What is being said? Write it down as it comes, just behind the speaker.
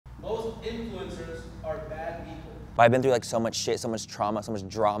Most influencers are bad people. But I've been through like so much shit, so much trauma, so much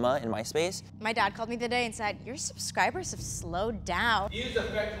drama in my space. My dad called me today and said, your subscribers have slowed down. Views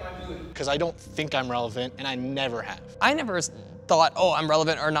affect my mood. Because I don't think I'm relevant, and I never have. I never thought, oh, I'm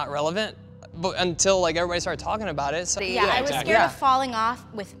relevant or not relevant, but until like everybody started talking about it. So. Yeah, I was scared of falling off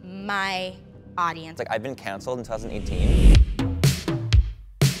with my audience. Like I've been canceled in 2018.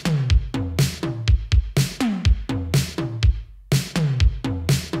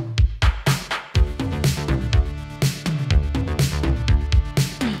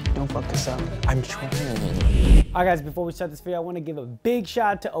 I'm trying. Alright guys, before we start this video, I want to give a big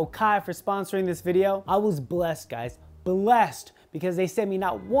shout out to Okai for sponsoring this video. I was blessed, guys. Blessed. Because they sent me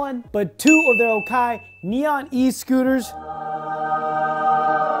not one, but two of their Okai Neon e-scooters.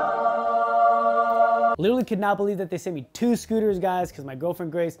 Literally could not believe that they sent me two scooters, guys, because my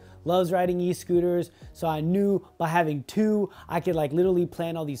girlfriend Grace loves riding e-scooters. So I knew by having two, I could like literally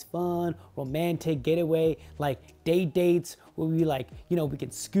plan all these fun, romantic getaway, like dates where we like, you know, we can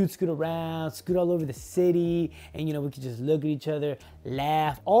scoot around, scoot all over the city, and you know, we could just look at each other,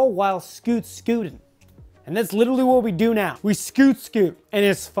 laugh, all while scooting. And that's literally what we do now. We scoot, and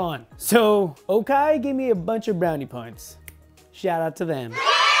it's fun. So Okai gave me a bunch of brownie points. Shout out to them.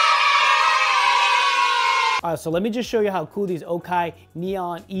 All right, so let me just show you how cool these Okai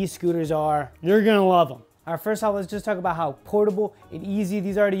Neon e-scooters are. You're gonna love them. All right, first off, let's just talk about how portable and easy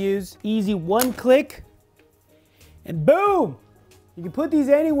these are to use. Easy, one click, and boom! You can put these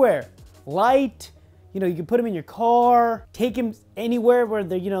anywhere. Light, you know, you can put them in your car, take them anywhere where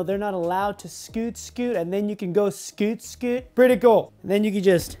they're, you know, they're not allowed to scoot, and then you can go scoot. Pretty cool. And then you can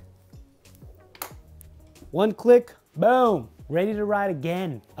just, one click, boom. Ready to ride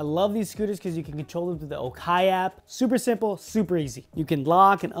again. I love these scooters because you can control them through the Okai app. Super simple, super easy. You can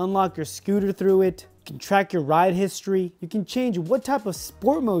lock and unlock your scooter through it. You can track your ride history. You can change what type of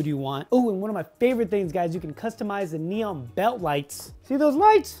sport mode you want. Oh, and one of my favorite things, guys, you can customize the neon belt lights. See those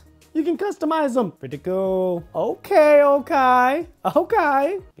lights? You can customize them. Pretty cool. Okay, Okai.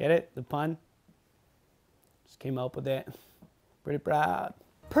 Okay. Get it? The pun? Just came up with it. Pretty proud.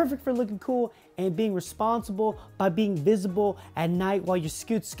 Perfect for looking cool and being responsible by being visible at night while you're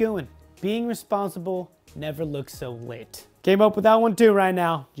scooting. Being responsible never looks so lit. Came up with that one too right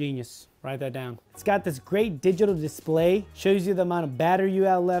now. Genius. Write that down. It's got this great digital display. Shows you the amount of battery you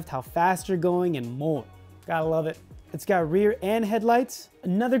have left, how fast you're going, and more. Gotta love it. It's got rear and headlights.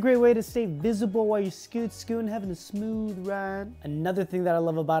 Another great way to stay visible while you're scooting, having a smooth ride. Another thing that I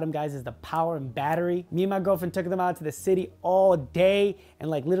love about them, guys, is the power and battery. Me and my girlfriend took them out to the city all day and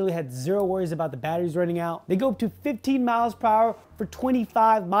like literally had zero worries about the batteries running out. They go up to 15 miles per hour for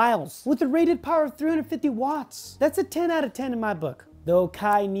 25 miles with a rated power of 350 watts. That's a 10 out of 10 in my book. The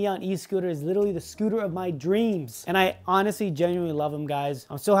Okai Neon e-scooter is literally the scooter of my dreams. And I honestly, genuinely love them, guys.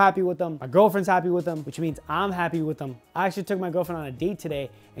 I'm so happy with them. My girlfriend's happy with them, which means I'm happy with them. I actually took my girlfriend on a date today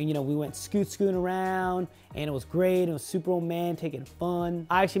and you know, we went scooting around and it was great. It was super romantic and fun.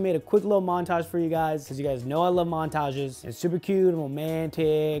 I actually made a quick little montage for you guys because you guys know I love montages. It's super cute and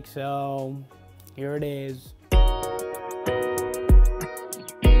romantic, so here it is.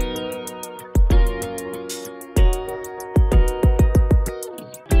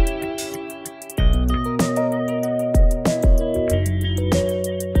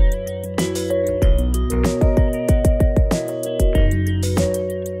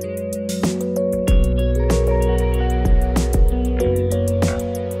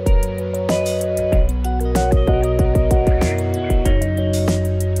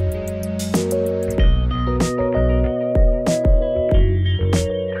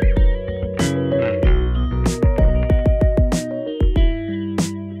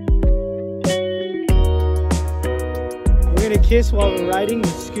 Kiss while we're riding the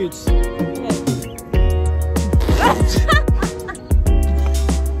scoots. We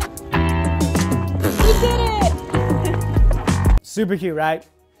did it! Super cute, right?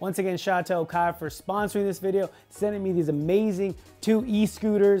 Once again, shout out to Okai for sponsoring this video, sending me these amazing two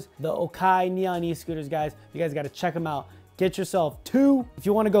e-scooters, the Okai Neon e-scooters, guys. You guys gotta check them out. Get yourself two. If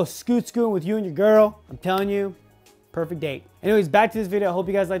you wanna go scooting with you and your girl, I'm telling you, perfect date. Anyways, back to this video. I hope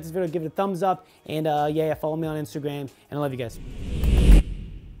you guys like this video. Give it a thumbs up. And yeah, follow me on Instagram. And I love you guys.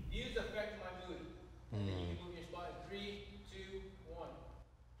 Views affect my mood. And then you can move your spot in 3,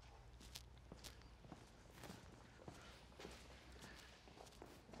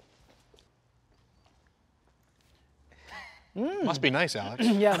 2, 1. Must be nice, Alex.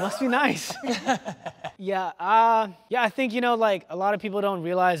 Yeah, must be nice. Yeah, I think, you know, like a lot of people don't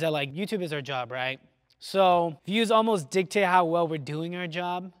realize that like YouTube is our job, right? So views almost dictate how well we're doing our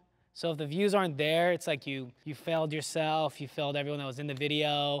job. So if the views aren't there, it's like you failed yourself, you failed everyone that was in the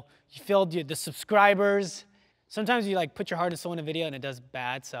video, you failed the subscribers. Sometimes you like put your heart and soul in a video and it does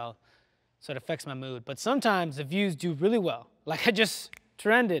bad, so it affects my mood. But sometimes the views do really well. Like I just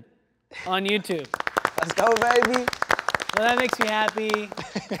trended on YouTube. Let's go, baby. Well, that makes me happy.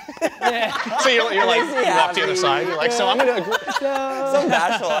 Yeah. So you're like, you walk to the other side. You're like, so I'm gonna agree. So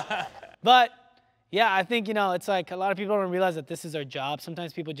bashful. But yeah, I think, it's like a lot of people don't realize that this is our job.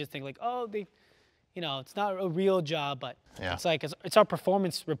 Sometimes people just think like, oh, it's not a real job, but it's like, it's our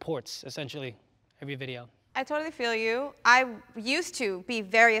performance reports, essentially, every video. I totally feel you. I used to be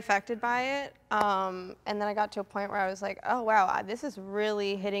very affected by it, and then I got to a point where I was like, oh wow, this is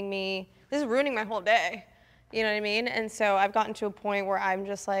really hitting me. This is ruining my whole day. You know what I mean? And so I've gotten to a point where I'm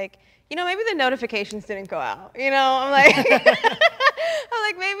just like, maybe the notifications didn't go out. I'm like,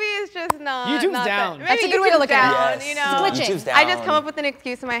 maybe it's just not. YouTube's not down. Maybe That's a good way to look at down, it. Yes. It's glitching. YouTube's down. I just come up with an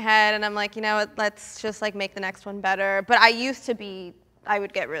excuse in my head, and I'm like, let's just like make the next one better. But I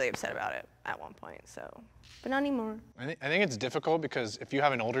would get really upset about it at one point. So, but not anymore. I think it's difficult because if you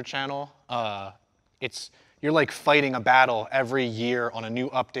have an older channel, you're like fighting a battle every year on a new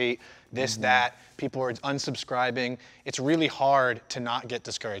update, this, that. People are unsubscribing. It's really hard to not get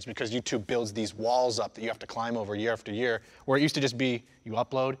discouraged because YouTube builds these walls up that you have to climb over year after year, where it used to just be you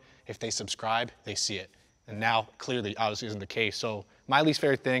upload, if they subscribe, they see it. And now, clearly, obviously isn't the case. So my least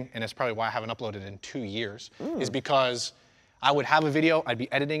favorite thing, and it's probably why I haven't uploaded in 2 years, is because I would have a video, I'd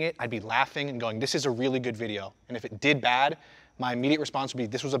be editing it, I'd be laughing and going, this is a really good video. And if it did bad, my immediate response would be,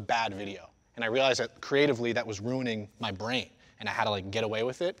 this was a bad video. And I realized that creatively that was ruining my brain. And I had to like get away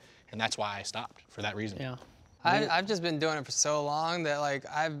with it. And that's why I stopped, for that reason. Yeah. I've just been doing it for so long that like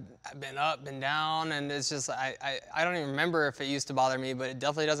I've been up and down, and it's just I don't even remember if it used to bother me, but it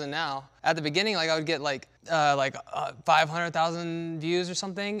definitely doesn't now. At the beginning, like I would get like 500,000 views or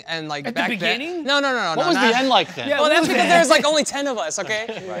something, and like At back the beginning? then. No. What was the end like then? Yeah, Well, that's what was because the there's end? like only 10 of us,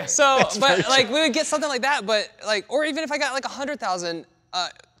 okay? Right. So, but like we would get something like that, but like, or even if I got like 100,000,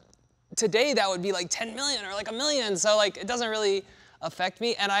 today that would be like 10 million or like 1 million. So like it doesn't really affect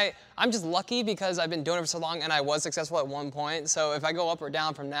me, and I'm just lucky because I've been doing it for so long and I was successful at one point. So if I go up or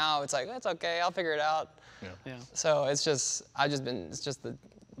down from now, it's like, that's okay, I'll figure it out. Yeah. So it's just, it's just the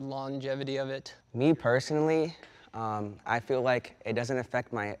longevity of it. Me personally, I feel like it doesn't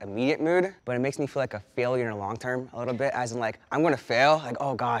affect my immediate mood, but it makes me feel like a failure in the long term a little bit, as in like, I'm gonna fail, like,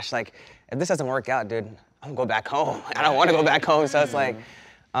 oh gosh, like, if this doesn't work out, dude, I'm gonna go back home. I don't wanna go back home, so it's like,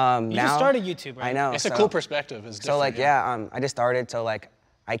 You now, just started YouTube, right? I know. It's a cool perspective. It's So like, different, I just started, so like,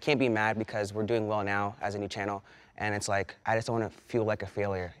 I can't be mad because we're doing well now as a new channel, and it's like, I just don't want to feel like a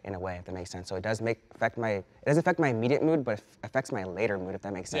failure in a way, if that makes sense. So it doesn't affect my immediate mood, but it affects my later mood, if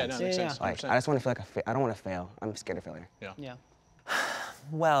that makes sense. Yeah, no, it makes sense. Like, 100%. I just want to feel like I don't want to fail. I'm scared of failure. Yeah.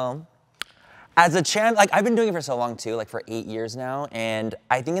 Well, as a channel, like I've been doing it for so long too, like for 8 years now, and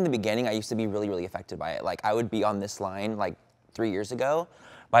I think in the beginning I used to be really, really affected by it. Like I would be on this line like 3 years ago,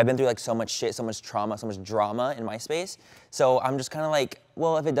 but I've been through like so much shit, so much trauma, so much drama in my space. So I'm just kind of like,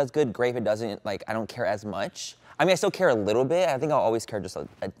 well, if it does good, great. If it doesn't, like I don't care as much. I mean, I still care a little bit. I think I'll always care just a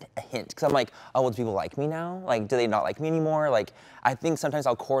hint, because I'm like, oh, well, do people like me now? Like, do they not like me anymore? Like, I think sometimes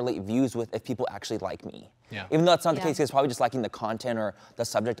I'll correlate views with if people actually like me. Yeah. Even though that's not the Yeah. case, it's probably just liking the content or the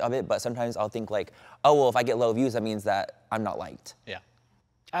subject of it, but sometimes I'll think like, oh, well, if I get low views, that means that I'm not liked. Yeah.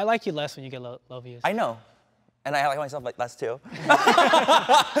 I like you less when you get low views. I know. And I like myself like less too.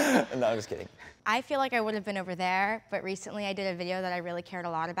 No, I'm just kidding. I feel like I would have been over there, but recently I did a video that I really cared a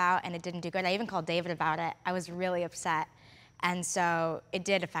lot about and it didn't do good. I even called David about it. I was really upset. And so it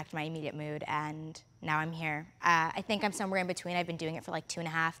did affect my immediate mood, and now I'm here. I think I'm somewhere in between. I've been doing it for like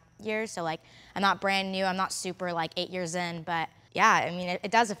 2.5 years, so like I'm not brand new, I'm not super like 8 years in, but yeah, I mean,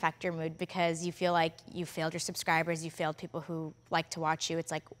 it does affect your mood because you feel like you failed your subscribers, you failed people who like to watch you.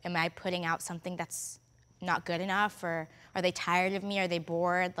 It's like, am I putting out something that's not good enough, or are they tired of me? Are they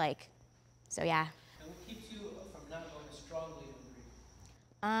bored? Like, so yeah. And what keeps you from not going strongly in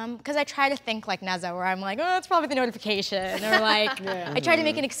the Because I try to think like Nezza, where I'm like, oh, it's probably the notification, or like, I try to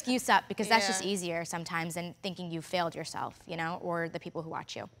make an excuse up because that's just easier sometimes than thinking you failed yourself, you know, or the people who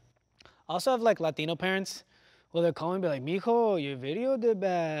watch you. I also have like Latino parents. Well, they'll call me and be like, mijo, your video did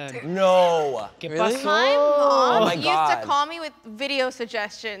bad. No. ¿Qué Really? pasó? My mom Oh my used God. to call me with video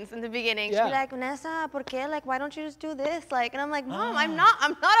suggestions in the beginning. She'd Yeah. be like, Vanessa, ¿por qué? Like, why don't you just do this? Like, and I'm like, Mom, I'm not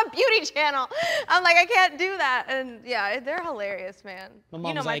a beauty channel. I'm like, I can't do that. And yeah, they're hilarious, man. My You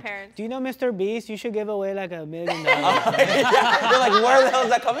mom's know my like, parents. do you know Mr. Beast? You should give away like $1 million. Yeah. They're like, where the hell is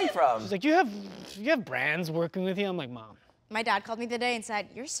that coming from? She's like, you have brands working with you? I'm like, Mom. My dad called me today and said,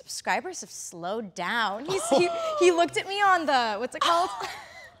 your subscribers have slowed down. He looked at me on the, what's it called?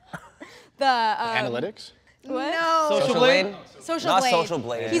 The Analytics? What? No. Social Blade? Social Not Blade. Social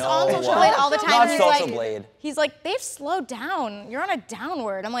Blade. He's no. on Social Blade all the time. Not He's Social like, Blade. He's like, they've slowed down. You're on a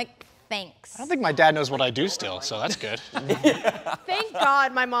downward. I'm like, thanks. I don't think my dad knows what I do still, so that's good. Thank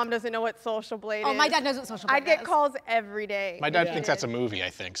God my mom doesn't know what Social Blade is. Oh, my dad knows what Social Blade I get is. calls every day. My dad thinks that's a movie, I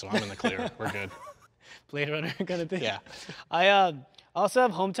think, so I'm in the clear. We're good. Blade Runner kind of thing. Yeah. I also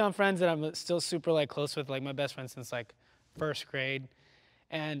have hometown friends that I'm still super like close with, like my best friend since like first grade,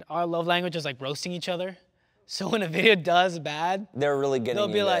 and our love language is like roasting each other. So when a video does bad, They're really getting they'll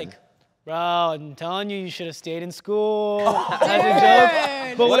you be good. like, "Bro, I'm telling you, you should have stayed in school." That's a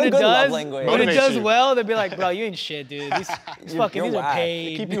joke. But What when a it good love does, language. when it Motivates does you. well, they'll be like, "Bro, you ain't shit, dude. These fucking these are whack.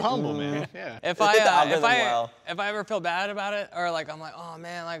 paid." Keep you humble, man. Yeah. If They I, did the if algorithm I well. if I ever feel bad about it, or like I'm like, oh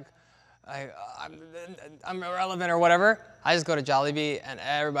man, like I'm irrelevant or whatever, I just go to Jollibee and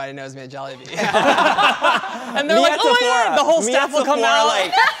everybody knows me at Jollibee. And they're Me like, at oh my Sephora. god, the whole Me staff at will come Sephora, out.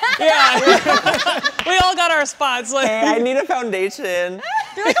 like, Yeah, we all got our spots. Like, hey, I need a foundation.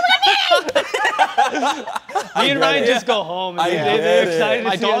 Me and Ryan just go home. And get they're it. excited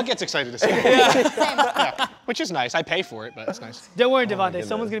My to see dog us. gets excited to see it. Yeah, which is nice. I pay for it, but it's nice. Don't worry, Devonte.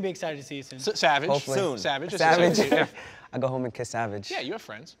 Someone's gonna be excited to see you soon. Savage. Hopefully. Soon. Savage. is Savage. excited to see it, I go home and kiss Savage. Yeah, you have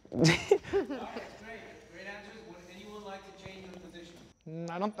friends. Great answers. Would anyone like to change your position?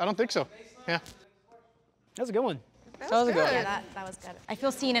 I don't think so. Yeah. That's a good one. that was a good one. Yeah, that was good. I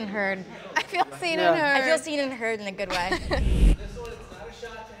feel seen and heard. I feel seen and heard. I feel seen and heard in a good way. This one is not a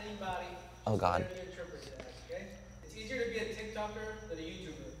shot to anybody. Oh, God. Whatever you interpret it as, okay? It's easier to be a TikToker than a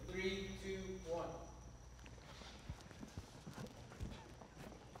YouTuber. 3, 2, 1.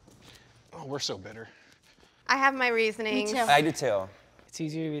 Oh, we're so bitter. I have my reasoning. Me too. I do too. It's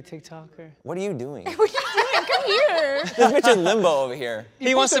easier to be a TikToker. What are you doing? What are you doing? Come here. This bitch in limbo over here.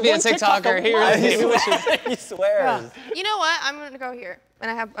 He wants to be a posted one TikTok TikToker. a He month. really wishes. He swears. You know what? I'm gonna go here, and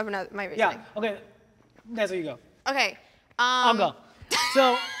I have another my reasoning. Yeah. Okay. That's where you go. Okay. I'll go.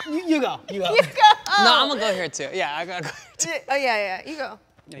 So you go. You go. You go. No, I'm gonna go here too. Yeah, I gotta go here too. Oh yeah. You go.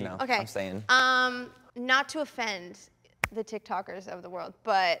 No, Okay. I'm saying. Not to offend the TikTokers of the world,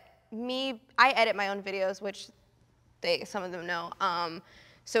 but I edit my own videos, which some of them know.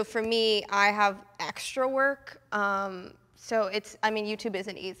 So for me, I have extra work. So YouTube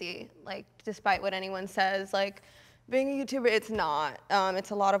isn't easy. Like, despite what anyone says, like, being a YouTuber, it's not.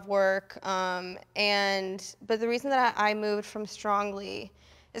 It's a lot of work. But the reason that I moved from Strongly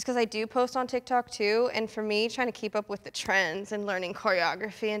is because I do post on TikTok too, and for me, trying to keep up with the trends and learning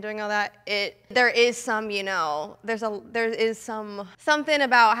choreography and doing all that, there is some, something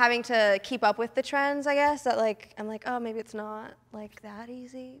about having to keep up with the trends, I guess, that like, I'm like, oh, maybe it's not like that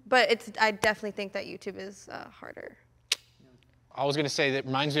easy. But I definitely think that YouTube is harder. I was gonna say that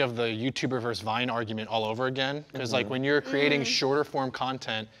reminds me of the YouTuber versus Vine argument all over again. Because like when you're creating shorter form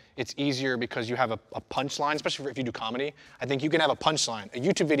content, it's easier because you have a punchline, especially if you do comedy. I think you can have a punchline. A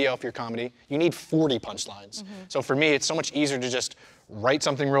YouTube video, if you're comedy, you need 40 punchlines. So for me, it's so much easier to just write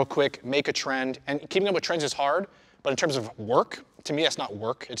something real quick, make a trend. And keeping up with trends is hard, but in terms of work, to me, that's not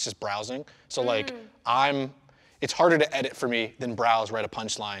work, it's just browsing. So like, it's harder to edit for me than browse, write a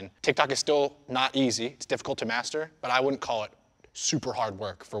punchline. TikTok is still not easy, it's difficult to master, but I wouldn't call it super hard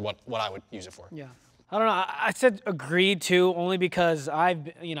work for what I would use it for. Yeah. I don't know. I said agreed too, only because I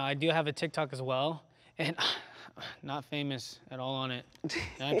do have a TikTok as well, and not famous at all on it.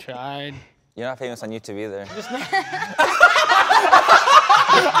 I tried. You're not famous on YouTube either.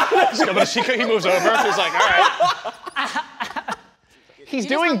 He moves over, he's like, all right. He's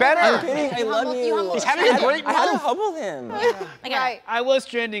doing better. I'm kidding, I love you. He's having a great I had to month. humble him. Right. I was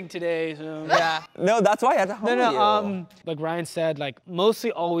trending today, so. Yeah. No, that's why I had to humble you. Like Ryan said, like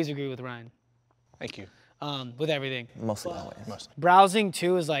mostly always agree with Ryan, Thank you. with everything. Mostly always. Browsing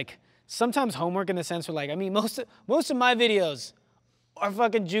too is like sometimes homework in the sense where like, I mean, most of my videos are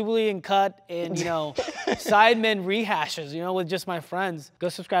fucking Jubilee and cut and, Sidemen rehashes, with just my friends. Go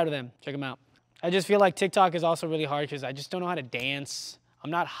subscribe to them, check them out. I just feel like TikTok is also really hard because I just don't know how to dance. I'm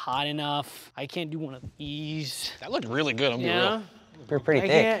not hot enough. I can't do one of these. That looked really good, I'm being real. You're pretty I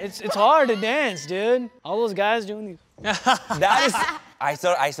thick. can't. It's hard to dance, dude. All those guys doing these. That is, I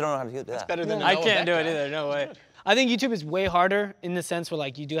still don't know how to do that. Better than I can't do it either. No way. I think YouTube is way harder in the sense where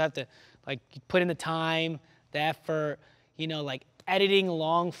like you do have to like put in the time, the effort, like editing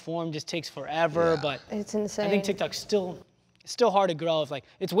long form just takes forever, but It's insane. I think TikTok's still hard to grow.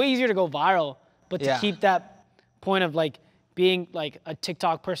 It's way easier to go viral, but to Yeah. keep that point of like being like a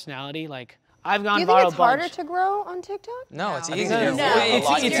TikTok personality, like I've gone Do you viral think it's a bunch. harder to grow on TikTok? No, it's think easier. it's No. way It's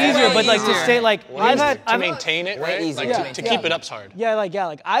easier. easier, but like to easier. stay like To maintain it, right? easier. Like to keep it up's hard.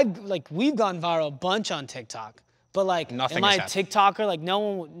 we've gone viral a bunch on TikTok, but like Nothing am has I a happened. TikToker? Like no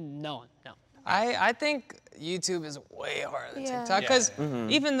one. I think YouTube is way harder than Yeah. TikTok because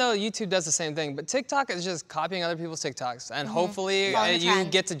even though YouTube does the same thing, but TikTok is just copying other people's TikToks, and hopefully Following the you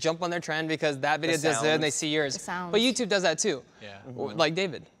trend. get to jump on their trend because that video The does it and they sounds. see yours. The sounds. But YouTube does that too. Yeah. Like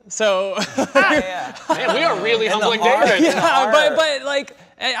David. So Yeah. Man, we are really And the humbling art. David. yeah, but like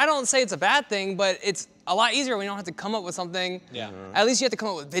I don't say it's a bad thing, but it's a lot easier when you don't have to come up with something. Yeah. At least you have to come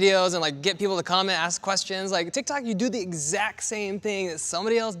up with videos and like get people to comment, ask questions. Like TikTok, you do the exact same thing that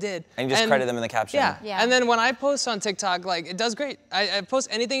somebody else did. And you just credit them in the caption. Yeah. Yeah. And then when I post on TikTok, like it does great. I post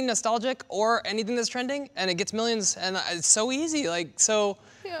anything nostalgic or anything that's trending, and it gets millions, and it's so easy. Like so,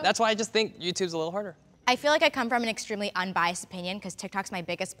 that's why I just think YouTube's a little harder. I feel like I come from an extremely unbiased opinion because TikTok's my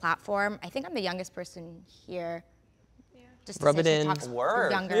biggest platform. I think I'm the youngest person here. Just to Rub say it in. TikTok's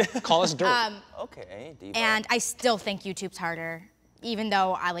Word. younger. Call us dirt. Okay. Diva. And I still think YouTube's harder, even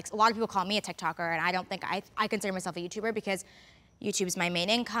though a lot of people call me a TikToker, and I don't think I consider myself a YouTuber because YouTube's my main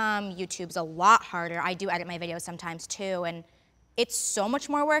income. YouTube's a lot harder. I do edit my videos sometimes too, and it's so much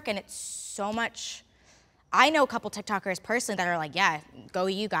more work, and it's so much. I know a couple TikTokers personally that are like, yeah, go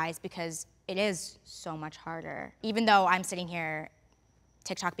you guys, because it is so much harder. Even though I'm sitting here,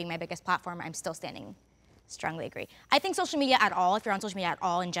 TikTok being my biggest platform, I'm still standing. Strongly agree. I think social media at all, if you're on social media at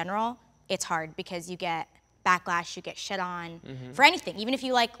all in general, it's hard because you get backlash, you get shit on for anything. Even if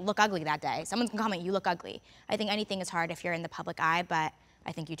you like look ugly that day, someone can comment, you look ugly. I think anything is hard if you're in the public eye, but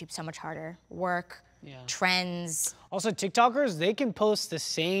I think YouTube's so much harder. Work, trends. Also, TikTokers, they can post the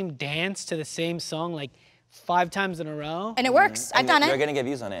same dance to the same song like 5 times in a row. And it works. I've done You're it. gonna get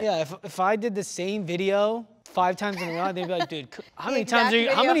views on it. Yeah, if I did the same video 5 times in a row, they'd be like, dude, how many exact times are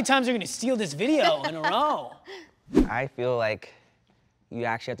video. you gonna steal this video in a row? I feel like you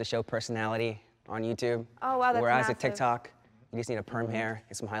actually have to show personality on YouTube. Oh, wow, that's Whereas massive. at TikTok, you just need a perm hair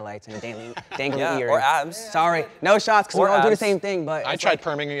and some highlights and a dangling Yeah, ear. or abs. Sorry, no shots, because we Or all do the abs. same thing, but I it's tried like,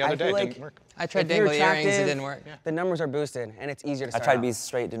 perming the other I day. feel It like didn't work. I tried if you're dangly earrings, it attractive, didn't work. The numbers are boosted, and it's easier to I start tried to out. be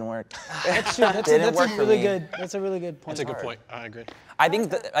straight, didn't work. That's true. That's, Didn't that's work a for really me. good. That's a really good point. That's a good point. I agree. I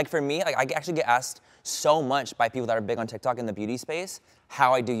think that, like for me, like I actually get asked so much by people that are big on TikTok in the beauty space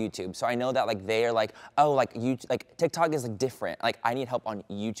how I do YouTube. So I know that like they are like, oh, like TikTok is like different. Like I need help on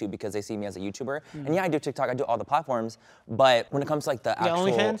YouTube because they see me as a YouTuber. And yeah, I do TikTok. I do all the platforms. But when it comes to like the actual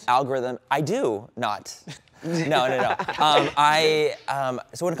OnlyFans? algorithm, I do not. No.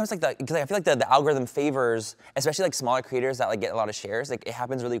 So when it comes to like because I feel like the algorithm favors, especially like smaller creators that like get a lot of shares. Like it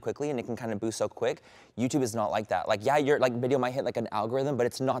happens really quickly and it can kind of boost so quick. YouTube is not like that. Like yeah, your like video might hit like an algorithm, but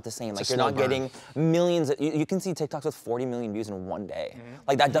it's not the same. Like you're not slow burn. getting millions. You can see TikToks with 40 million views in one day.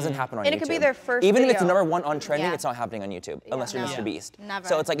 Like that doesn't happen on YouTube. And it could be their first Even if it's video. #1 on trending, Yeah. it's not happening on YouTube unless you're No. Mr. Beast. Never.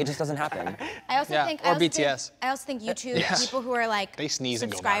 So it's like it just doesn't happen. I also Yeah, think or BTS. I also think YouTube people who are like They sneeze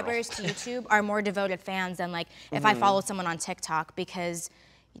and go subscribers to YouTube are more devoted fans than like if I follow someone on TikTok because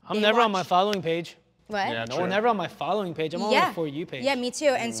I'm they never on my watch- following page. What? Yeah, No, true. never on my following page. I'm on the For You page. Yeah, me too.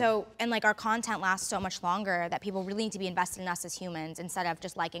 And so, and like our content lasts so much longer that people really need to be invested in us as humans instead of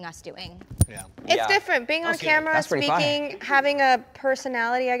just liking us doing. Yeah. It's Yeah. different. Being on Okay. camera, That's pretty fire. speaking, having a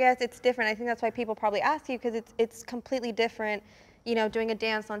personality, I guess, it's different. I think that's why people probably ask you because it's completely different, you know, doing a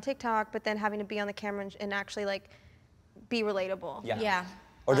dance on TikTok, but then having to be on the camera and actually like be relatable. Yeah. Yeah.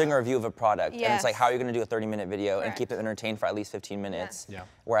 Or doing a review of a product. And it's like, Yes. how are you going to do a 30-minute video and Correct. keep it entertained for at least 15 minutes? Yeah.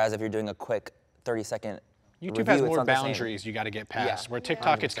 Whereas if you're doing a quick 30-second YouTube review, has it's more not the same. boundaries you got to get past. Yeah. Where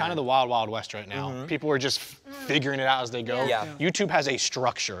TikTok, it's kind of the wild, wild west right now. People are just figuring it out as they go. Yeah. YouTube has a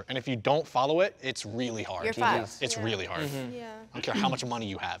structure, and if you don't follow it, it's really hard. You're fucked. It's Yeah. really hard. Yeah. I don't care how much money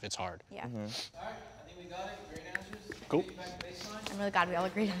you have, it's hard. Yeah. All right, I think we got it. Great answers. Cool. Back to baseline. I'm really glad we all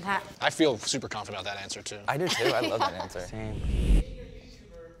agreed on that. I feel super confident about that answer too. I do too. I love that answer. Same. Being a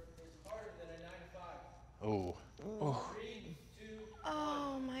YouTuber is harder than a 9 to 5. Oh. 3, 2,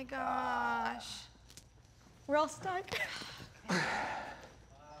 Oh my gosh. We're all stuck.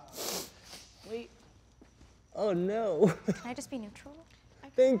 Oh no. Can I just be neutral?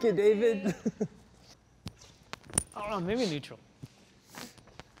 Thank you, David. I don't know, maybe neutral.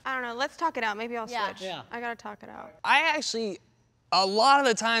 I don't know. Let's talk it out. Maybe I'll Yeah. switch. Yeah. I gotta talk it out. I actually, a lot of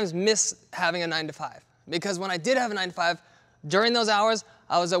the times, miss having a 9 to 5 because when I did have a 9 to 5, during those hours,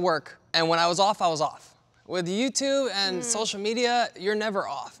 I was at work, and when I was off, I was off. With YouTube and social media, you're never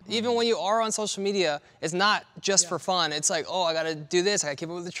off. Even when you are on social media, it's not just for fun. It's like, oh, I gotta do this, I gotta keep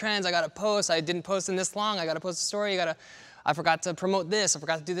up with the trends, I gotta post, I didn't post in this long, I gotta post a story, I forgot to promote this, I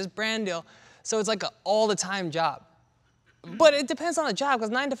forgot to do this brand deal. So it's like an all the time job. But it depends on the job, because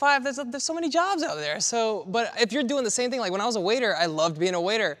 9 to 5, there's so many jobs out there. So, but if you're doing the same thing, like when I was a waiter, I loved being a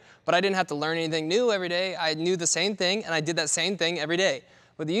waiter, but I didn't have to learn anything new every day. I knew the same thing, and I did that same thing every day.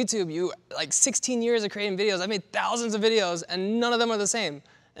 With YouTube, like 16 years of creating videos, I made thousands of videos, and none of them are the same.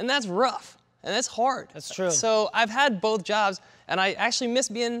 And that's rough. and it's hard. That's true. So I've had both jobs, and I actually miss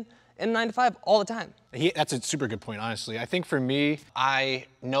being in 9 to 5 all the time. That's a super good point, honestly. I think for me, I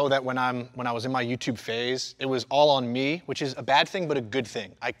know that when I was in my YouTube phase, it was all on me, which is a bad thing, but a good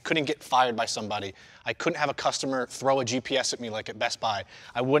thing. I couldn't get fired by somebody. I couldn't have a customer throw a GPS at me like at Best Buy.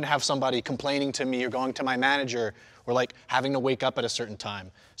 I wouldn't have somebody complaining to me or going to my manager or like having to wake up at a certain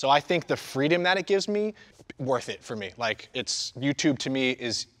time. So I think the freedom that it gives me, worth it for me. Like YouTube to me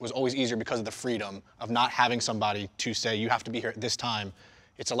was always easier because of the freedom of not having somebody to say, you have to be here at this time.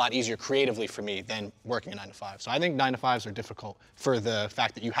 It's a lot easier creatively for me than working a 9 to 5. So I think 9 to 5s are difficult for the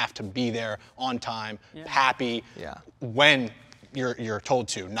fact that you have to be there on time, happy, when you're told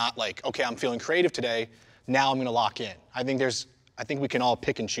to. Not like, okay, I'm feeling creative today, now I'm gonna lock in. I think we can all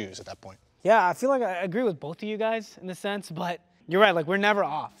pick and choose at that point. Yeah, I feel like I agree with both of you guys in a sense, but you're right, like we're never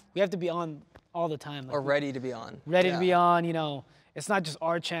off. We have to be on all the time. Like, Or ready to be on. ready to be on, you know. It's not just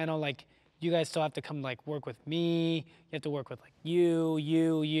our channel, like you guys still have to come like work with me. You have to work with like you,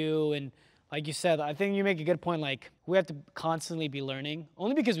 and like you said, I think you make a good point. Like we have to constantly be learning,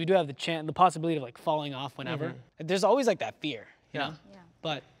 only because we do have the possibility of like falling off whenever. There's always like that fear, you know. Yeah.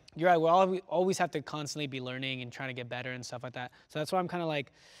 But you're right. We always have to constantly be learning and trying to get better and stuff like that. So that's why I'm kind of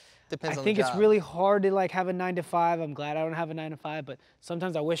like. Depends I on think the it's job. really hard to like have a 9 to 5. I'm glad I don't have a 9 to 5, but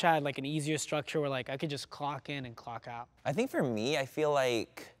sometimes I wish I had like an easier structure where like I could just clock in and clock out. I think for me, I feel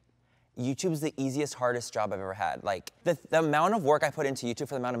like YouTube's the easiest, hardest job I've ever had. Like the amount of work I put into YouTube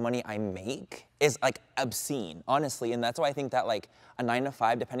for the amount of money I make is like obscene, honestly. And that's why I think that like a 9 to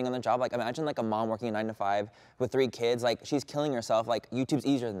 5, depending on the job, like imagine like a mom working a 9 to 5 with 3 kids, like she's killing herself. Like YouTube's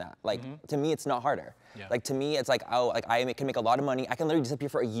easier than that. Like to me, it's not harder. Yeah. Like to me, it's like, oh, like can make a lot of money. I can literally disappear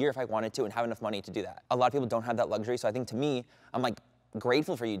for a year if I wanted to and have enough money to do that. A lot of people don't have that luxury. So I think to me, I'm like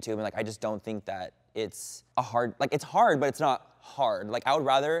grateful for YouTube, and like I just don't think that it's it's hard, but it's not hard. Like I would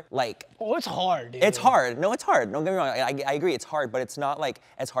rather like. Oh, it's hard, dude. It's hard. No, it's hard. Don't get me wrong. I agree, it's hard, but it's not like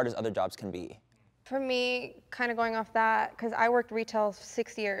as hard as other jobs can be. For me, kind of going off that, because I worked retail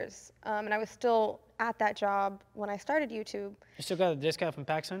 6 years, and I was still at that job when I started YouTube. You still got a discount from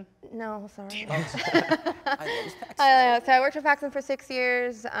PacSun? No, sorry. I love PacSun. So I worked for PacSun for 6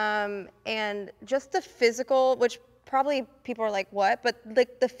 years, and just the physical, which probably people are like, what? But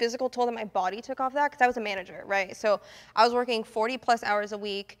like the physical toll that my body took off that, because I was a manager, right? So I was working 40+ hours a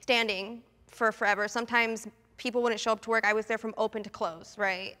week, standing for forever. Sometimes people wouldn't show up to work. I was there from open to close,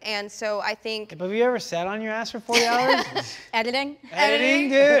 right? And so I think. But have you ever sat on your ass for 40 hours? Editing? Editing,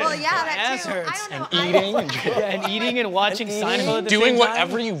 dude. Well, yeah, that ass too. hurts. I don't And know. eating. And eating and watching Seinfeld at the Doing same time?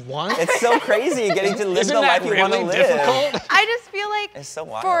 whatever you want. It's so crazy getting to live Isn't the that life you want to really live. difficult? I just feel like It's so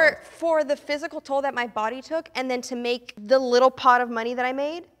wild. for the physical toll that my body took, and then to make the little pot of money that I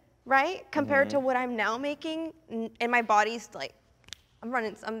made, right, compared to what I'm now making, and my body's like,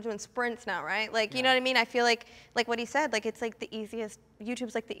 I'm doing sprints now, right? Like, you know what I mean? I feel like what he said, like it's like the easiest,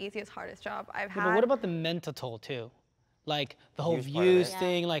 YouTube's like the easiest, hardest job I've had. But what about the mental toll too? Like the whole Views part of views it.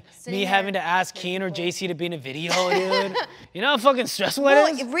 thing, like Sitting me there having to ask Keen or JC to be in a video, dude. You know how fucking stressful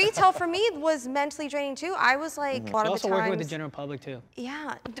that is? Well, retail for me was mentally draining too. I was like, a lot You're of the also times. working with the general public too.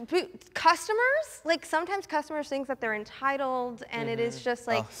 Yeah, customers, like sometimes customers think that they're entitled, and it is just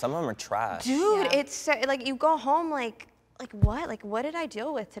like, Oh, some of them are trash. dude, Yeah. it's so, like you go home like what? Like what did I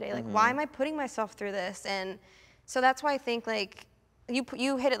deal with today? Like why am I putting myself through this? And so that's why I think like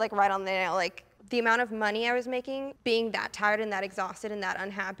you hit it like right on the nail. Like the amount of money I was making, being that tired and that exhausted and that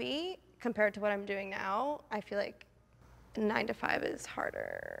unhappy compared to what I'm doing now, I feel like 9 to 5 is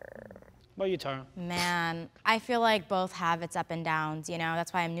harder. What about you, Tara? Man, I feel like both have its up and downs, you know?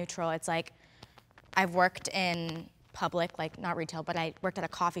 That's why I'm neutral. It's like, I've worked in public, like not retail, but I worked at a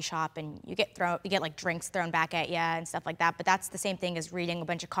coffee shop, and you get like drinks thrown back at you and stuff like that. But that's the same thing as reading a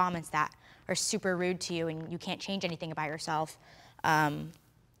bunch of comments that are super rude to you and you can't change anything about yourself.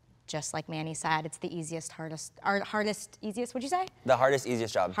 Just like Manny said, it's the easiest, easiest, what'd you say? The hardest,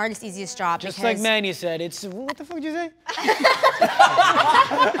 easiest job. Hardest, easiest job. Just because like Manny said, it's, what the fuck did you say?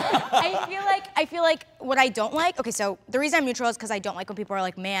 I feel like what I don't like, okay, so the reason I'm neutral is because I don't like when people are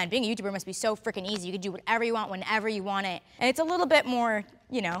like, man, being a YouTuber must be so freaking easy. You can do whatever you want, whenever you want it. And it's a little bit more,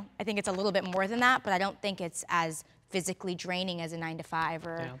 you know, I think it's a little bit more than that, but I don't think it's as physically draining as a 9 to 5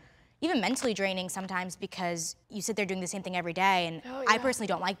 or even mentally draining sometimes, because you sit there doing the same thing every day, and I personally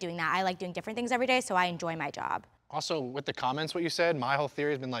don't like doing that. I like doing different things every day, so I enjoy my job. Also, with the comments, what you said, my whole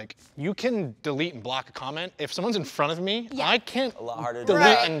theory has been like, you can delete and block a comment. If someone's in front of me, I can't A lot harder to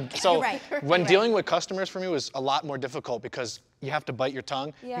delete. do. And so You're right. when dealing with customers for me was a lot more difficult because you have to bite your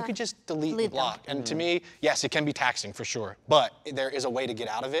tongue. Yeah. You could just delete Delete and block. them. And to me, yes, it can be taxing for sure, but there is a way to get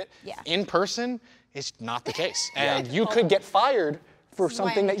out of it. Yeah. In person, it's not the case. And you could get fired for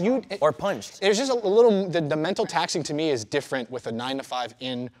something that you or punched. It's just a little. The mental taxing to me is different with a 9 to 5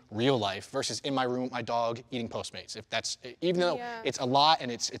 in real life versus in my room, my dog eating Postmates. If that's even though it's a lot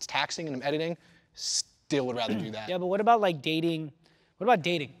and it's taxing and I'm editing, still would rather do that. Yeah, but what about like dating? What about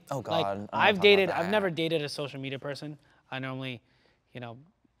dating? Oh God. Like, I've never dated a social media person. I normally, you know,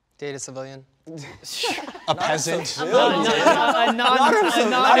 Date a civilian. A peasant. a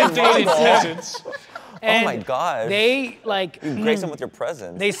non-dated peasant. Oh my gosh. They like You grace them with your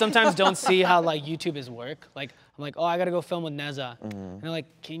presence. they sometimes don't see how like YouTube is work. Like I'm like, oh, I gotta go film with Nezza. And they're like,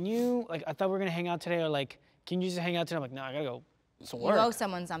 can you, like, I thought we were gonna hang out today, or like, can you just hang out today? I'm like, no, I gotta go to work. You owe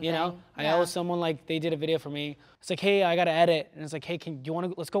someone something. You know, I owe someone, like, they did a video for me. It's like, hey, I gotta edit. And it's like, hey, do you wanna,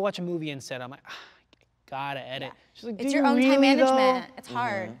 let's go watch a movie instead. I'm like, gotta edit. She's like, It's do your you own really, time management. though? It's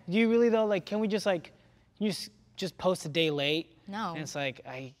hard. Do you really though? Like, can we just like, can you just post a day late? No. And it's like,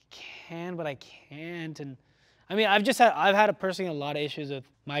 I can, but I can't. And I mean, I've had personally a lot of issues with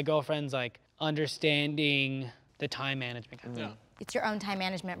my girlfriend's like understanding the time management kind of thing. It's your own time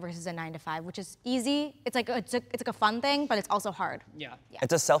management versus a 9 to 5, which is easy. It's like a fun thing, but it's also hard. Yeah.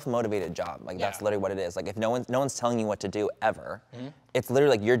 It's a self-motivated job. Like that's literally what it is. Like if no one's telling you what to do ever, it's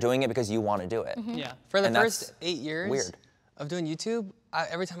literally like you're doing it because you want to do it. Yeah. For the And first that's 8 years weird. of doing YouTube,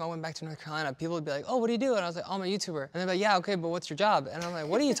 every time I went back to North Carolina, people would be like, oh, what do you do? And I was like, oh, I'm a YouTuber. And they'd be like, yeah, okay, but what's your job? And I'm like,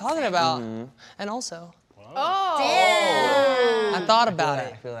 what are you talking about? And also, I thought about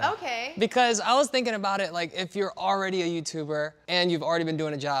it. I feel that. Okay. Because I was thinking about it like if you're already a YouTuber and you've already been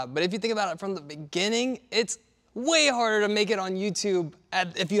doing a job. But if you think about it from the beginning, it's way harder to make it on YouTube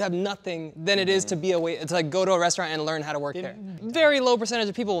if you have nothing than it is to be to like go to a restaurant and learn how to work there. Very low percentage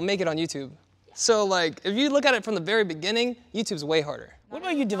of people will make it on YouTube. So like if you look at it from the very beginning, YouTube's way harder. What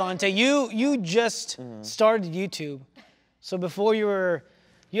about you, Devonte? You just started YouTube. So before you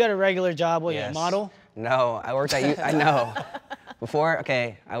had a regular job, what, you a model? No, I worked at I know. Before,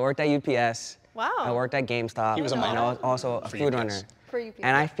 I worked at UPS. Wow. I worked at GameStop. He was a and I model was also a food runner. For UPS.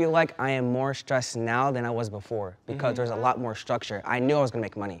 And I feel like I am more stressed now than I was before because there's a lot more structure. I knew I was gonna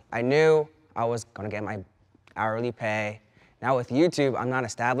make money. I knew I was gonna get my hourly pay. Now with YouTube, I'm not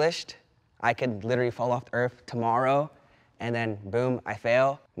established. I could literally fall off the earth tomorrow and then boom, I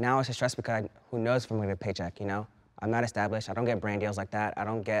fail. Now it's just stress because who knows if I'm gonna get a paycheck, you know? I'm not established. I don't get brand deals like that. I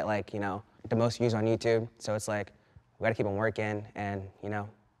don't get like, you know, the most views on YouTube. So it's like, we gotta keep on working and, you know,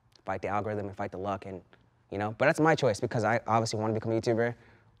 fight the algorithm and fight the luck and, you know, but that's my choice because I obviously want to become a YouTuber.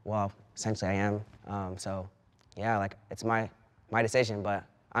 Well, essentially I am. So yeah, like it's my decision, but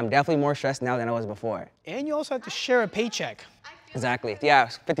I'm definitely more stressed now than I was before. And you also have to share a paycheck. Exactly, yeah,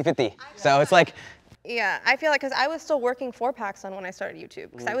 50-50. So it's like, Yeah, I feel like because I was still working for PacSun when I started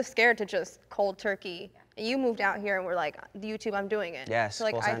YouTube because I was scared to just cold turkey. You moved out here and we're like, YouTube, I'm doing it. Yes, So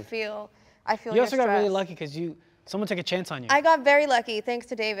like full I send. feel You also got really stress. lucky because someone took a chance on you. I got very lucky thanks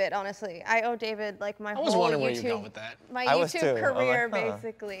to David, honestly. I owe David like my whole was wondering where you YouTube, were going with that. my I was YouTube too. I was like, career huh.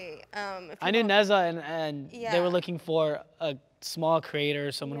 basically. If I you knew don't- Nezza and they Yeah. were looking for a small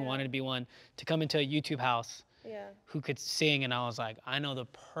creator, someone who wanted to be one, to come into a YouTube house Yeah. who could sing. And I was like, I know the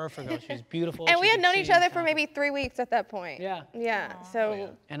perfect girl. She's beautiful. And she we had could known each sing, other for talented. maybe 3 weeks at that point. Yeah. Yeah. So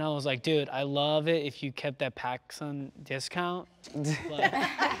And I was like, dude, I love it if you kept that PacSun discount. But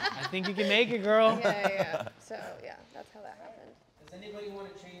I think you can make it, girl. yeah. So yeah, that's how that happened. Does anybody want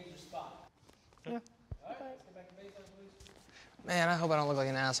to change your spot? Yeah. All right, let's get back to base, please. Man, I hope I don't look like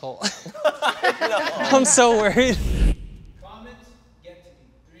an asshole. I'm so worried. Comments, get to me.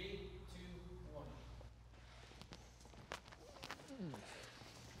 3, 2, 1.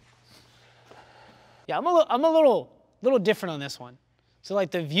 Yeah, I'm a little different on this one. So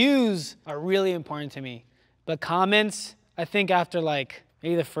like the views are really important to me, but comments, I think after like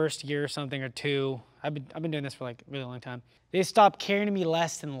maybe the first year or something or two, I've been doing this for like a really long time. They stopped caring to me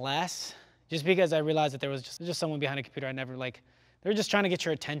less and less, just because I realized that there was just someone behind a computer. They're just trying to get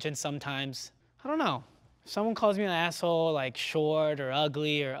your attention sometimes. I don't know. If someone calls me an asshole, like short or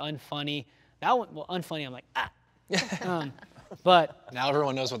ugly or unfunny, that one, well, unfunny, I'm like, ah. But Now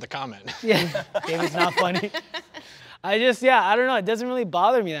everyone knows what the comment. yeah, David's not funny. I don't know, it doesn't really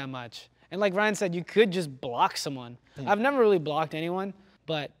bother me that much. And like Ryan said, you could just block someone. I've never really blocked anyone,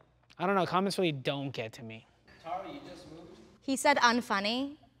 but I don't know, comments really don't get to me. Tara, you just moved. He said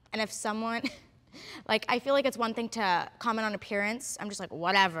unfunny, and if someone, like, I feel like it's one thing to comment on appearance. I'm just like,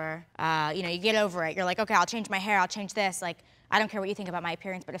 whatever. You know, you get over it. You're like, okay, I'll change my hair, I'll change this. Like, I don't care what you think about my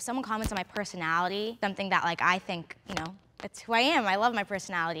appearance, but if someone comments on my personality, something that like I think, you know, it's who I am, I love my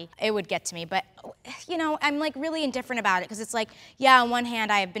personality, it would get to me. But, you know, I'm like really indifferent about it, because it's like, yeah, on one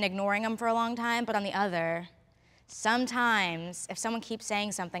hand, I have been ignoring them for a long time, but on the other, sometimes if someone keeps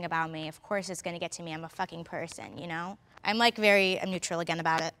saying something about me, of course it's gonna get to me. I'm a fucking person, you know? I'm like I'm neutral again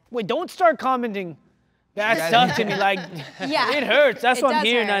about it. Wait, don't start commenting bad stuff to me. Like, Yeah. it hurts. That's It what I'm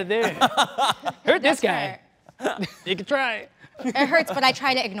does here, hurt. not there. Hurt this Does guy. You can try. It hurts, but I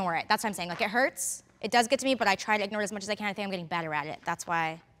try to ignore it. That's what I'm saying. Like, it hurts. It does get to me, but I try to ignore it as much as I can. I think I'm getting better at it. That's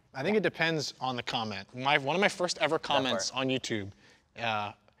why. I think it depends on the comment. One of my first ever comments on YouTube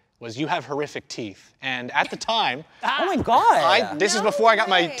was, "You have horrific teeth." And at the time, Oh my God. this is before I got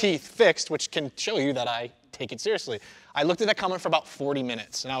my teeth fixed, which can show you that I take it seriously. I looked at that comment for about 40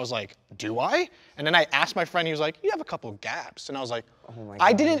 minutes, and I was like, "Do I?" And then I asked my friend. He was like, "You have a couple gaps," and I was like, Oh my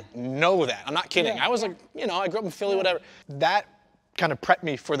 "I God. didn't know that. I'm not kidding." I was like, you know, I grew up in Philly, whatever. That kind of prepped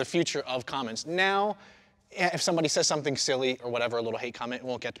me for the future of comments. Now, if somebody says something silly or whatever, a little hate comment, it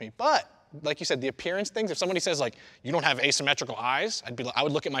won't get to me. But like you said, the appearance things, if somebody says like, "You don't have asymmetrical eyes," I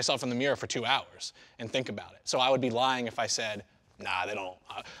would look at myself in the mirror for 2 hours and think about it. So I would be lying if I said, "Nah, they don't,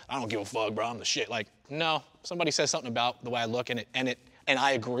 I don't give a fuck, bro, I'm the shit." Like, no, somebody says something about the way I look and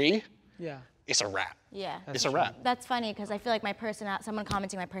I agree, it's a wrap. Yeah. It's a wrap. That's funny because I feel like someone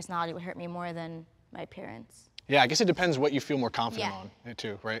commenting my personality would hurt me more than my appearance. Yeah, I guess it depends what you feel more confident Yeah. on,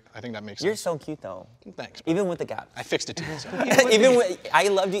 too, right? I think that makes You're sense. so cute though. Thanks. Even with the gap. I fixed it too. So. I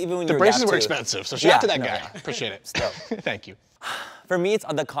loved you even when The you were braces gapped were too. expensive, so shout out to that no, guy. yeah. Appreciate it. Still. Thank you. For me,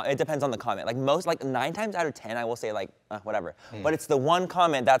 it depends on the comment. Like 9 times out of 10, I will say like, whatever. But it's the one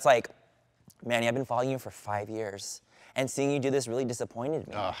comment that's like, "Manny, I've been following you for 5 years. And seeing you do this really disappointed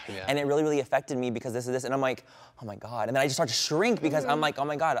me. Yeah. And it really, really affected me because this is this." And I'm like, oh my God. And then I just start to shrink because I'm like, oh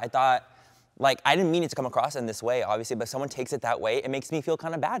my God, I thought, like, I didn't mean it to come across in this way, obviously, but someone takes it that way, it makes me feel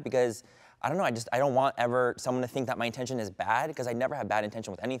kind of bad because, I don't know, I don't want ever someone to think that my intention is bad because I never have bad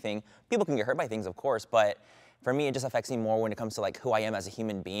intention with anything. People can get hurt by things, of course, but for me, it just affects me more when it comes to like who I am as a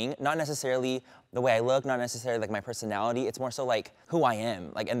human being. Not necessarily the way I look, not necessarily like my personality. It's more so like who I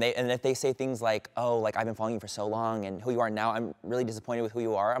am. Like, and if they say things like, "Oh, like I've been following you for so long, and who you are now, I'm really disappointed with who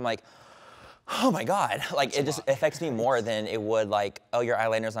you are." I'm like, oh my God. Like it just affects me more than it would like, "Oh, your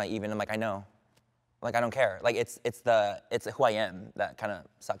eyeliner's not even." I'm like, I know. Like I don't care. Like it's who I am that kind of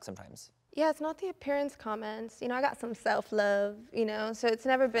sucks sometimes. Yeah, it's not the appearance comments. You know, I got some self-love, you know, so it's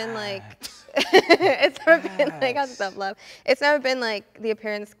never been like, it's never been like, I got self-love. It's never been like the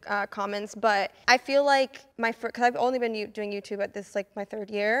appearance comments, but I feel like because I've only been doing YouTube at this, like my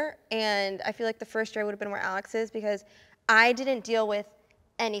 3rd year, and I feel like the first year would have been where Alex is because I didn't deal with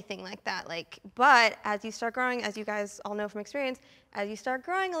anything like that. Like, but as you start growing, as you guys all know from experience, as you start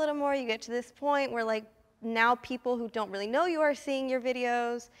growing a little more, you get to this point where like now people who don't really know you are seeing your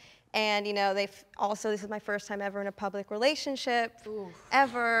videos. And you know, this is my first time ever in a public relationship,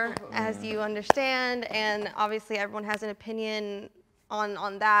 ever, as you understand. And obviously everyone has an opinion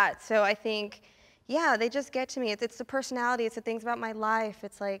on that. So I think, yeah, they just get to me. It's the personality, it's the things about my life.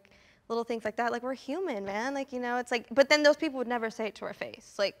 It's like little things like that. Like, we're human, man. Like, you know, it's like, but then those people would never say it to our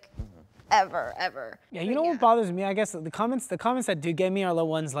face. Like, ever. Yeah, you know what bothers me? I guess the comments that do get me are the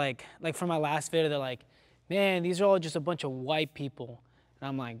ones like from my last video, they're like, "Man, these are all just a bunch of white people." And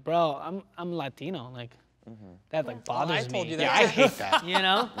I'm like, bro, I'm Latino, like, that like bothers me. told you that. Yeah, I hate that. You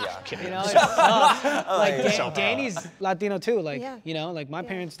know? Yeah. You know, it's tough. Like so Danny's Latino too, like, Yeah. you know, like my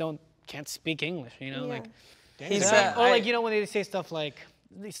parents can't speak English, you know, Yeah. like, He or said, like, you know, when they say stuff like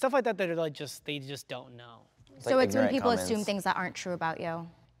that, they're like they just don't know. So like it's when ignorant people comments. assume things that aren't true about you.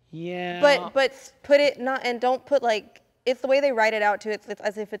 Yeah. But put it not, and don't put like, it's the way they write it out too. It's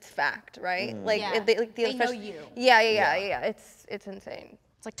as if it's fact, right? Like, Yeah. they know especially- you. Yeah. It's insane.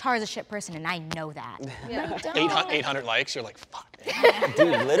 It's like Tara's a shit person and I know that. Yeah. 800 likes, you're like, fuck.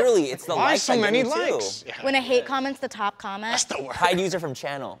 Dude, literally, it's the Why likes so that get many me, too. likes? Yeah. When a hate comment's the top comment, That's the word. Hide user from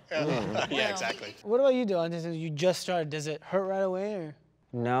channel. Yeah, exactly. what about you, Dylan? You just started. Does it hurt right away, or?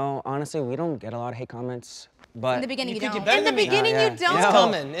 No, honestly, we don't get a lot of hate comments, but in the beginning you don't. In the beginning, yeah. you don't. It's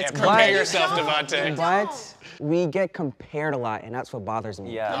coming. It's Yeah, coming. prepare yourself, Devonte. but we get compared a lot, and that's what bothers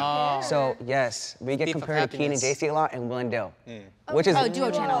me. Yeah. So yes, we get Beef of compared to Keen and happiness. JC a lot, and Will and Dill, which is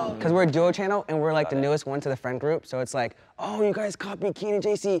Duo channel. because we're a duo channel and we're like the newest one to the friend group. So it's like, oh, you guys copy Keen and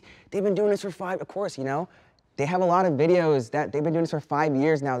JC. They've been doing this for 5. Of course, you know, they have a lot of videos that they've been doing this for 5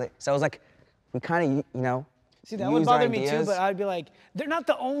 years now. So it was like, we kind of, you know. See, that would use bother our me too, ideas. but I'd be like, they're not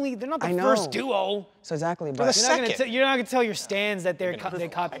the I know. first duo. So exactly, the but You're not gonna tell your stands that they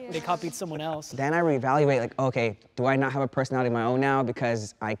copied someone else. then I reevaluate, like, okay, do I not have a personality of my own now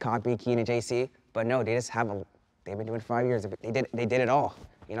because I copied Keen and JC? But no, they just they've been doing it for 5 years. They did it all.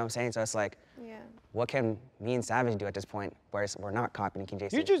 You know what I'm saying? So it's like, Yeah. what can me and Savage do at this point? Whereas we're not copying Keen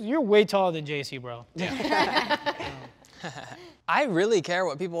and JC. You're way taller than JC, bro. I really care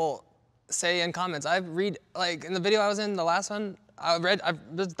what people say in comments. I read, like in the video I was in, the last one,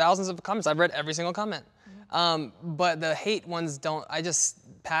 there's thousands of comments. I've read every single comment. But the hate ones don't, I just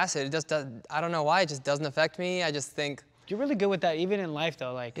pass it. It just does, I don't know why, it just doesn't affect me. I just think. You're really good with that, even in life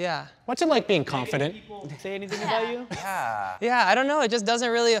though, like. Yeah. What's it like being confident? People say anything about you? Yeah. Yeah, I don't know, it just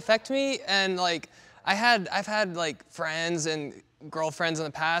doesn't really affect me. And like, I've had like friends and girlfriends in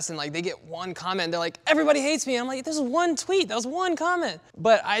the past, and like they get one comment, they're like, everybody hates me. And I'm like, this was one tweet, that was one comment.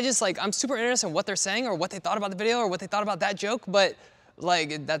 But I just like, I'm super interested in what they're saying or what they thought about the video or what they thought about that joke, but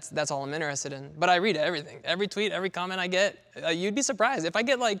like, that's all I'm interested in. But I read everything, every tweet, every comment I get. You'd be surprised. If I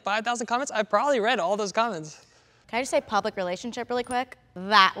get like 5,000 comments, I've probably read all those comments. Can I just say public relationship really quick?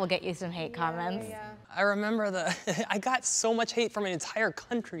 That will get you some hate comments. Yeah. I remember I got so much hate from an entire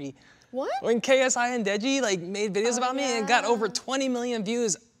country. What? When KSI and Deji like made videos about me and got over 20 million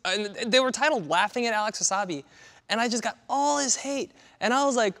views, and they were titled "Laughing at Alex Wassabi," and I just got all this hate, and I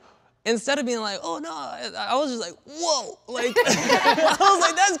was like, instead of being like, oh no, I was just like, whoa, like I was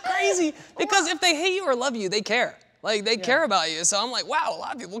like, that's crazy, because if they hate you or love you, they care. Like they care about you. So I'm like, wow, a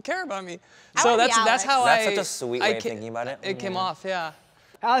lot of people care about me. So that's how That's such a sweet way of thinking about it. It came off, yeah.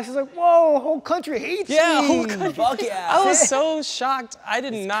 Alex is like, whoa, whole country hates me. Yeah, whole country. Fuck yeah. I was so shocked. I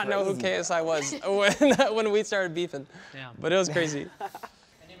did not know who KSI was when we started beefing. Yeah. But it was crazy.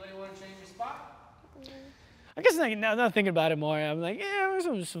 Anybody want to change your spot? I guess like, now that I'm thinking about it more, I'm like, yeah,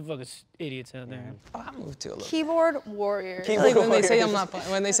 there's some fucking idiots out there. Oh, I moved to a little. Keyboard warriors. Like when they say I'm not funny,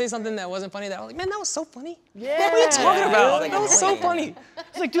 when they say something that wasn't funny, I'm like, man, that was so funny. Yeah. What are you talking about? That was so funny.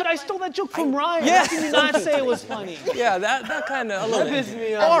 It's like, dude, I stole that joke from Ryan. Yeah. How can you not say it was funny? Yeah, that kind of a little bit. Pissed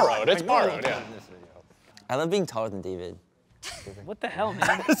me off. Borrowed, it's borrowed, yeah. I love being taller than David. What the hell,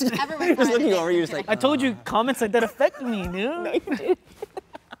 man? Everyone Just looking over, you're just like, I told you comments like that affect me, dude.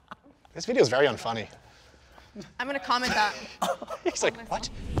 This video is very unfunny. I'm gonna comment that. He's like, what?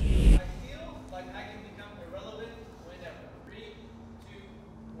 I feel like I can become irrelevant whenever. 3,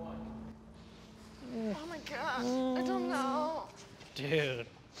 2, 1. Oh my god, I don't know. Dude.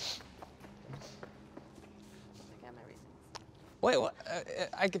 Wait, what?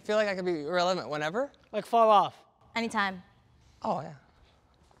 I could feel like I could be irrelevant whenever? Like fall off. Anytime. Oh, yeah.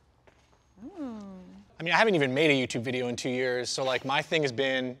 I mean, I haven't even made a YouTube video in 2 years, so like my thing has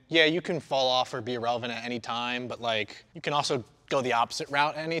been, yeah, you can fall off or be irrelevant at any time, but like you can also go the opposite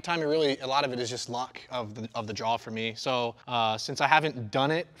route at any time. It really, a lot of it is just luck of the draw for me. So since I haven't done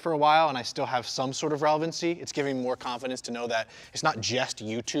it for a while and I still have some sort of relevancy, it's giving me more confidence to know that it's not just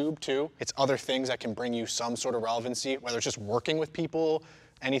YouTube too. It's other things that can bring you some sort of relevancy, whether it's just working with people,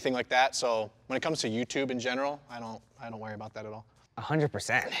 anything like that. So when it comes to YouTube in general, I don't worry about that at all.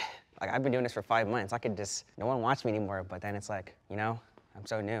 100%. Like I've been doing this for 5 months. I could just, no one wants me anymore, but then it's like, you know, I'm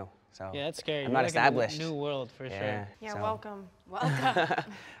so new. So Yeah, that's scary. I'm You're not like established. In a new world for Yeah. Yeah, so welcome. Welcome.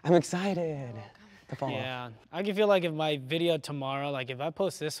 I'm excited to fall sure. off. Yeah. I can feel like if my video tomorrow, like if I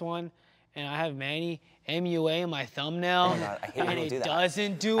post this one and I have Manny MUA in my thumbnail God, I hate when and people it do that.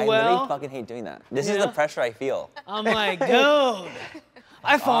 doesn't do I well, literally fucking hate doing that. This is the pressure I feel. I'm like, dude,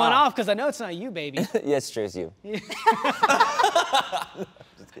 I've fallen off because I know it's not you, baby. Yeah, it's true, it's you.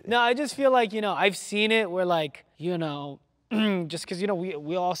 No, I just feel like, you know, I've seen it where like, you know, just because, you know,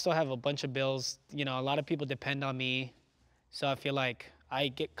 we also have a bunch of bills. You know, a lot of people depend on me. So I feel like I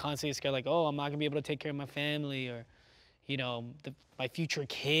get constantly scared like, oh, I'm not going to be able to take care of my family, or, you know, my future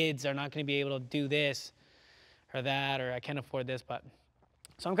kids are not going to be able to do this or that, or I can't afford this. But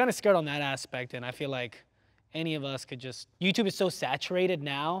so I'm kind of scared on that aspect. And I feel like any of us could just, YouTube is so saturated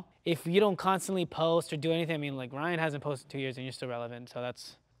now. If you don't constantly post or do anything, I mean, like Ryan hasn't posted 2 years and you're still relevant. So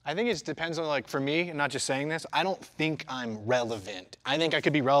that's. I think it depends on, like, for me, and not just saying this, I don't think I'm relevant. I think I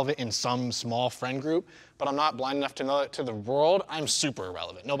could be relevant in some small friend group, but I'm not blind enough to know it to the world. I'm super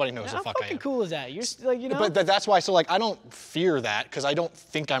irrelevant. Nobody knows the How fuck I fucking am. cool is that? You're like, you know. But that's why, so like, I don't fear that because I don't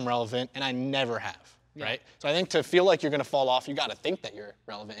think I'm relevant, and I never have, right? So I think to feel like you're gonna fall off, you gotta think that you're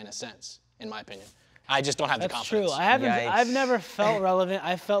relevant in a sense, in my opinion. I just don't have the That's confidence. true. I haven't. Yikes. I've never felt relevant.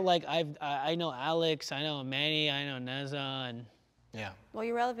 I felt like I know Alex, I know Manny, I know Nezza, and. Yeah. Well,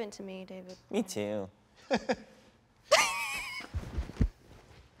 you're relevant to me, David. Me too. That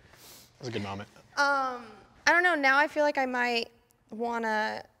was a good moment. I don't know. Now I feel like I might want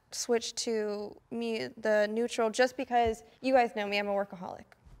to switch to the neutral, just because you guys know me. I'm a workaholic,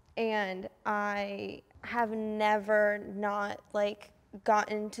 and I have never not like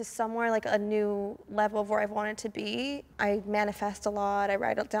gotten to somewhere like a new level of where I've wanted to be. I manifest a lot. I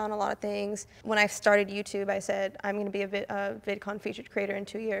write down a lot of things. When I started YouTube, I said I'm going to be a VidCon featured creator in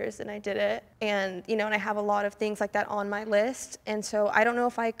 2 years, and I did it. And you know, and I have a lot of things like that on my list. And so I don't know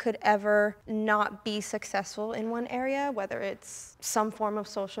if I could ever not be successful in one area, whether it's some form of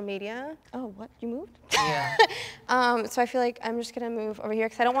social media. Oh, what? You moved? Yeah. So I feel like I'm just gonna move over here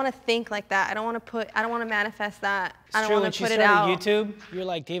because I don't want to think like that. I don't want to manifest that. I don't want to put it out. When she started YouTube, you're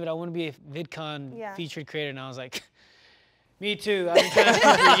like, David, I want to be a VidCon featured creator, and I was like, me too. I've been trying to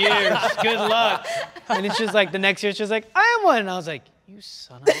do for years. Good luck. And it's just like the next year, she's like, I am one, and I was like, you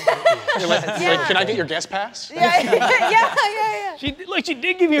son of a bitch. You're like, can I get your guest pass? Yeah. She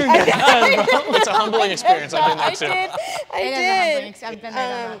did give you her guest pass, bro. It's a humbling experience. I've been there too. I It is a did. humbling experience. I've been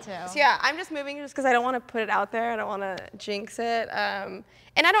there, done that too. So yeah, I'm just moving just because I don't want to put it out there. I don't want to jinx it. And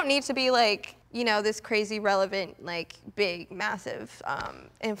I don't need to be like, you know, this crazy relevant, like big, massive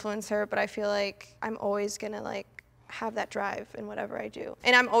influencer. But I feel like I'm always gonna like have that drive in whatever I do,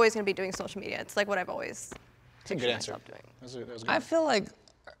 and I'm always gonna be doing social media. It's like what I've always. That's a good answer. That was good. I feel like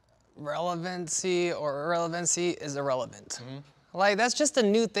relevancy or irrelevancy is irrelevant. Like, that's just a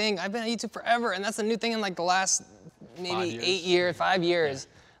new thing. I've been on YouTube forever, and that's a new thing in like the last maybe 5 years.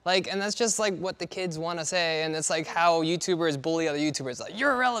 Like, and that's just like what the kids want to say, and it's like how YouTubers bully other YouTubers. Like,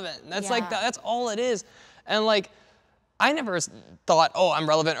 you're irrelevant. And that's like, that's all it is. And like, I never thought, oh, I'm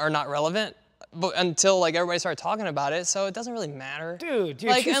relevant or not relevant. But until like everybody started talking about it, so it doesn't really matter. Dude,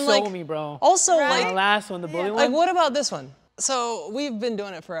 like, you and, sold like, me, bro. Also, like the last one, the bully one. Like, what about this one? So we've been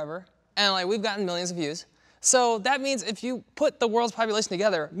doing it forever, and like we've gotten millions of views. So that means if you put the world's population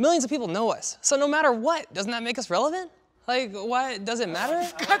together, millions of people know us. So no matter what, doesn't that make us relevant? Like, why does it matter?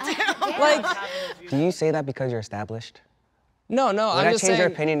 Like, Do you say that because you're established? no, Would I'm that just change your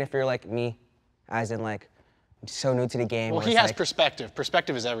saying. opinion if you're like me, as in like so new to the game? Well, where he it's has like, perspective.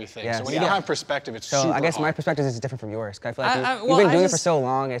 Perspective is everything. Yeah, so when yeah. you don't have perspective, it's So super I guess my hard. perspective is different from yours. 'Cause I feel like well, you've been I doing it for just- so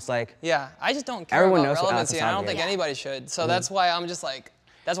long. It's like Yeah, I just don't care Everyone about knows what relevancy. And I don't Wassabi think is. anybody should. So that's why I'm just like,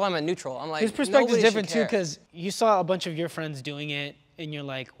 that's why I'm a neutral. I'm like, His perspective is nobody different should too, care. because you saw a bunch of your friends doing it, and you're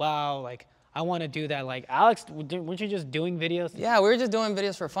like, wow, like I want to do that. Like Alex, weren't you just doing videos? Yeah, we were just doing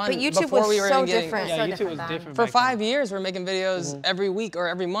videos for fun. But YouTube before was we were so even getting, different. Yeah, So YouTube different was then. different. For back then. 5 years, we're making videos every week or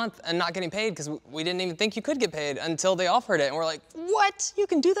every month and not getting paid because we didn't even think you could get paid until they offered it. And we're like, what? You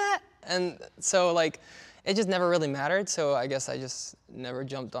can do that? And so like, it just never really mattered. So I guess I just never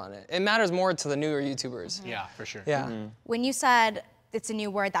jumped on it. It matters more to the newer YouTubers. Yeah, for sure. Yeah. When you said it's a new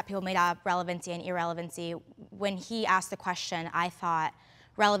word that people made up, relevancy and irrelevancy, when he asked the question, I thought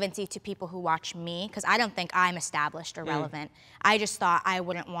relevancy to people who watch me, because I don't think I'm established or relevant. I just thought I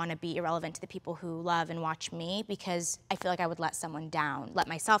wouldn't want to be irrelevant to the people who love and watch me because I feel like I would let someone down, let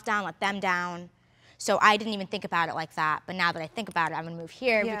myself down, let them down. So I didn't even think about it like that. But now that I think about it, I'm gonna move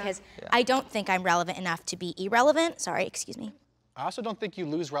here because I don't think I'm relevant enough to be irrelevant. Sorry, excuse me. I also don't think you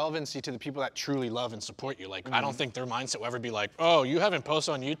lose relevancy to the people that truly love and support you. Like, I don't think their mindset will ever be like, oh, you haven't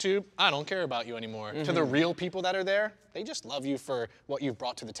posted on YouTube? I don't care about you anymore. To the real people that are there, they just love you for what you've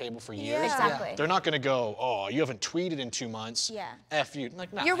brought to the table for years. Exactly. They're not gonna go, oh, you haven't tweeted in 2 months. Yeah. F you.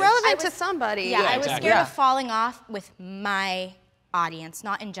 Like, nah, You're it's- relevant to somebody. Yeah, I was exactly. scared of falling off with my audience,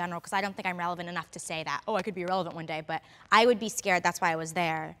 not in general, because I don't think I'm relevant enough to say that, oh, I could be relevant one day, but I would be scared, that's why I was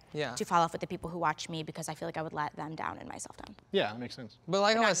there, to fall off with the people who watch me because I feel like I would let them down and myself down. Yeah, that makes sense. But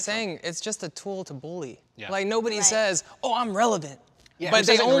like I was saying, it's just a tool to bully. Yeah. Like nobody says, oh, I'm relevant. Yeah, but who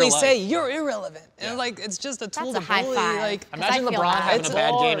they says it in only real say life? you're irrelevant. Yeah. And like it's just a tool That's to a high bully. five. Like, 'Cause Imagine I feel LeBron bad. having a It's bad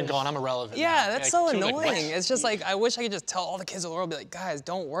game hard. and going, I'm irrelevant. yeah, now. that's Like, so dude, like, annoying. what? It's just like I wish I could just tell all the kids of the world, be like, guys,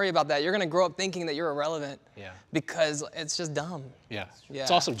 don't worry about that. You're gonna grow up thinking that you're irrelevant. Yeah. Because it's just dumb. Yeah. Yeah. It's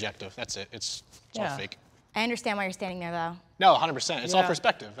all subjective. That's it. It's all Yeah. fake. I understand why you're standing there though. No, 100%. It's all Yeah.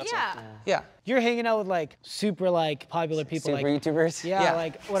 perspective. That's all. Yeah. You're hanging out with like super like popular people, super like YouTubers. yeah, Yeah.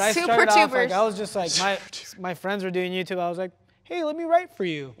 like when I Super started off, like tubers. I was just like my friends were doing YouTube. I was like, hey, let me write for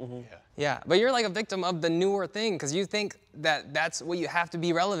you. Yeah, but you're like a victim of the newer thing because you think that that's what you have to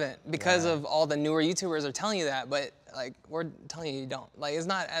be relevant because of all the newer YouTubers are telling you that, but like we're telling you don't. Like it's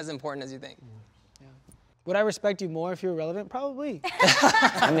not as important as you think. Would I respect you more if you were relevant? Probably.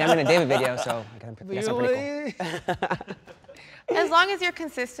 I mean, I'm in a David video, so I guess I'm pretty cool. As long as you're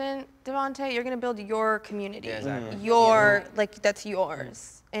consistent, Devonte, you're gonna build your community. Yeah, exactly. Your, like, that's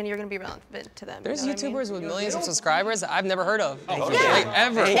yours. And you're gonna be relevant to them. There's you know what I mean? YouTubers with millions of subscribers that I've never heard of. Yeah. Like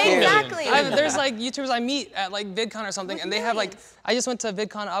ever. Exactly. There's like YouTubers I meet at like VidCon or something, and they have like, I just went to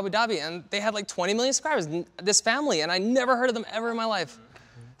VidCon Abu Dhabi, and they have like 20 million subscribers. This family, and I never heard of them ever in my life.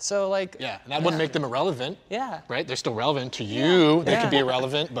 So like. Yeah, and that wouldn't make them irrelevant. Yeah. Right? They're still relevant to you. They Yeah. could be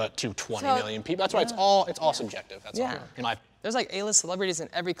irrelevant, but to 20 So- million people. That's why it's all subjective. That's Yeah. all. In my There's like A-list celebrities in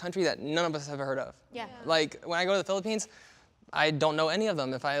every country that none of us have heard of. Yeah. Like when I go to the Philippines, I don't know any of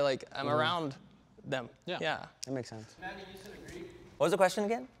them if I like am around them. Yeah. That makes sense. What was the question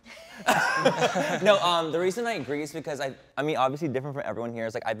again? No, the reason I agree is because I mean, obviously different from everyone here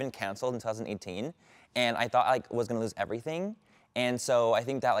is like I've been canceled in 2018, and I thought I was gonna lose everything, And so I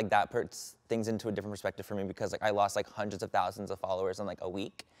think that like that puts things into a different perspective for me because like I lost like hundreds of thousands of followers in like a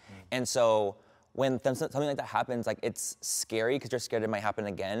week. And so when something like that happens, like it's scary because you're scared it might happen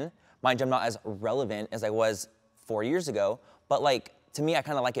again. Mind you, I'm not as relevant as I was 4 years ago, but like to me, I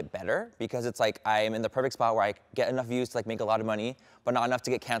kind of like it better because it's like I'm in the perfect spot where I get enough views to like make a lot of money, but not enough to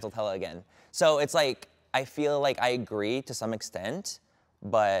get canceled hella again. So it's like, I feel like I agree to some extent,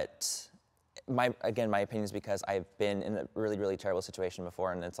 but my opinion is because I've been in a really, really terrible situation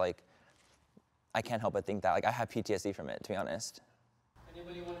before, and it's like, I can't help but think that, like I have PTSD from it, to be honest.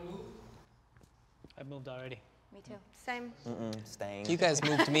 Anybody want to move? I've moved already. Me too. Same. Staying. You guys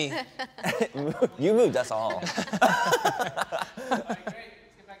moved me. You moved us all. All right, great. Let's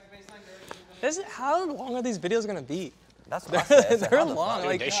get back to baseline. How long are these videos gonna be? That's what I said. They're long. Dude,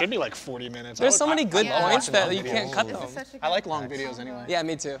 Like, they should be like 40 minutes. there's so many good I love points watching that long you can't videos. cut This them. is such a good I like long videos anyway. Yeah,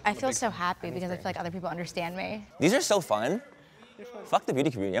 me too. I feel so happy because I feel like other people understand me. These are so fun. Fuck the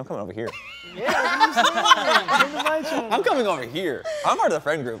beauty community, I'm coming over here. I'm coming over here. I'm part of the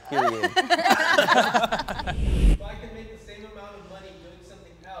friend group, period. If I could make the same amount of money doing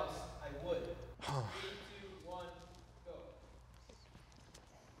something else, I would. 3, 2, 1, go.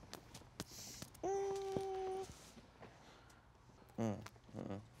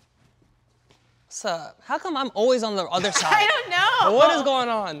 So, how come I'm always on the other side? I don't know. What is going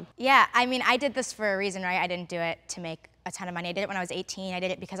on? Yeah, I mean, I did this for a reason, right? I didn't do it to make a ton of money. I did it when I was 18. I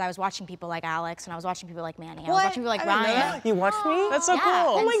did it because I was watching people like Alex, and I was watching people like Manny. I was watching people like Ryan. You watched me? That's so Yeah,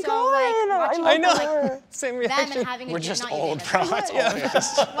 cool. and Oh my so, God. like, I know. like, Same them reaction. and having a We're dream- just not you, old, David. bro. It's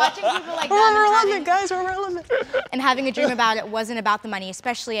obvious. Watching people like them We're and relevant, having, guys. We're relevant. and having a dream about it wasn't about the money,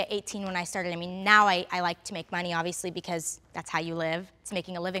 especially at 18 when I started. I mean, now I like to make money, obviously, because that's how you live. It's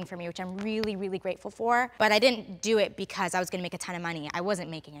making a living for me, which I'm really, really grateful for. But I didn't do it because I was gonna make a ton of money. I wasn't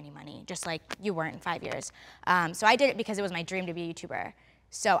making any money, just like you weren't in 5 years. So I did it because it was my dream to be a YouTuber.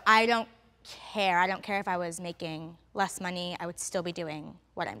 So I don't care. I don't care if I was making less money. I would still be doing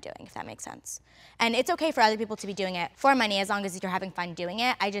what I'm doing, if that makes sense. And it's okay for other people to be doing it for money as long as you're having fun doing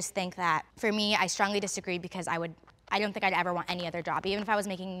it. I just think that for me, I strongly disagree because I don't think I'd ever want any other job. Even if I was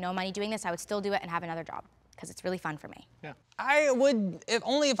making no money doing this, I would still do it and have another job because it's really fun for me. Yeah. I would,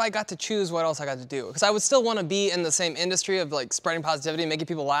 only if I got to choose what else I got to do. Because I would still want to be in the same industry of like spreading positivity, making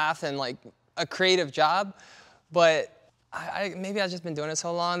people laugh, and like a creative job. But maybe I've just been doing it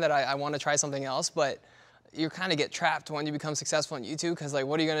so long that I want to try something else. But you kind of get trapped when you become successful on YouTube because like,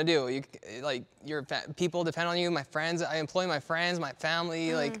 what are you gonna do? People depend on you. My friends, I employ my friends, my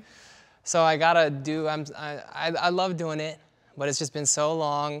family, like. So I gotta do. I love doing it, but it's just been so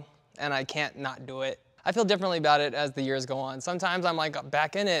long, and I can't not do it. I feel differently about it as the years go on. Sometimes I'm like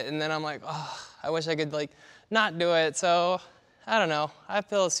back in it, and then I'm like, oh, I wish I could like not do it. So I don't know. I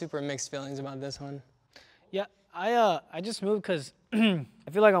feel super mixed feelings about this one. Yeah, I just moved because I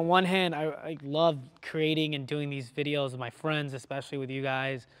feel like on one hand, I love creating and doing these videos with my friends, especially with you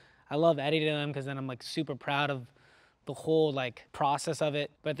guys. I love editing them because then I'm like super proud of the whole like process of it.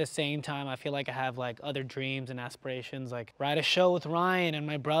 But at the same time, I feel like I have like other dreams and aspirations, like write a show with Ryan and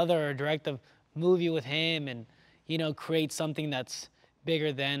my brother, or direct a movie with him, and you know, create something that's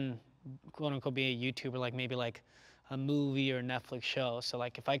bigger than quote unquote be a YouTuber, like maybe like a movie or Netflix show. So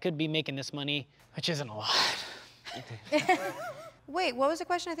like if I could be making this money, which isn't a lot. Wait, what was the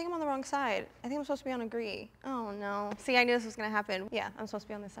question? I think I'm on the wrong side. I think I'm supposed to be on agree. Oh no. See, I knew this was gonna happen. Yeah, I'm supposed to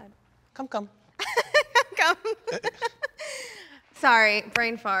be on this side. Come. Come. Sorry,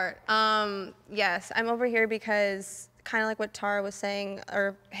 brain fart. Yes, I'm over here because kind of like what Tara was saying,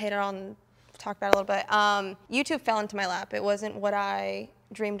 or hit on, talked about a little bit. YouTube fell into my lap. It wasn't what I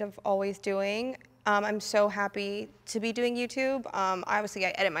dreamed of always doing. I'm so happy to be doing YouTube. Obviously, I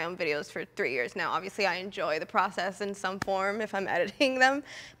edit my own videos for 3 years now. Obviously, I enjoy the process in some form if I'm editing them,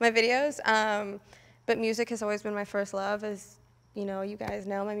 my videos. But music has always been my first love. As you know, you guys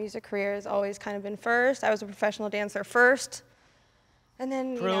know, my music career has always kind of been first. I was a professional dancer first. And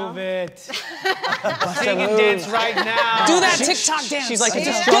then, Prove you know. it. Sing and dance right now. Do that TikTok dance. She's like, it's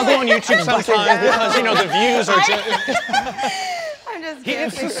a struggle on YouTube sometimes because, you know, the views are just... I'm just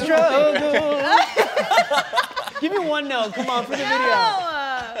It's dancing. a struggle. Give me one note. Come on, for the video.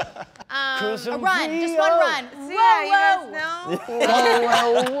 A run, just one run. So yeah, you guys know?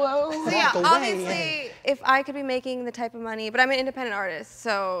 Whoa. So yeah, obviously, if I could be making the type of money, but I'm an independent artist,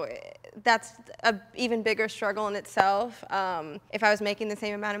 so that's a even bigger struggle in itself. If I was making the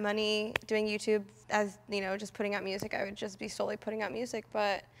same amount of money doing YouTube as, you know, just putting out music, I would just be solely putting out music,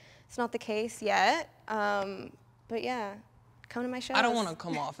 but it's not the case yet. But yeah, come to my shows. I don't want to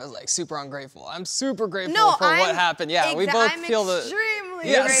come off as like super ungrateful. I'm super grateful No, for what happened. Yeah, we both I'm feel the. extremely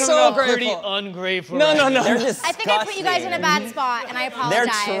Yeah, grateful. so Pretty grateful. ungrateful. No, right no, now. no. They're no. disgusting. I think I put you guys in a bad spot, and I They're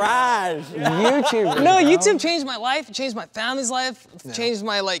apologize. trash. YouTubers. No, bro. YouTube changed my life, changed my family's life, changed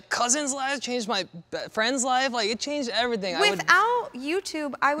my like cousin's life, changed my friend's life. Like it changed everything. Without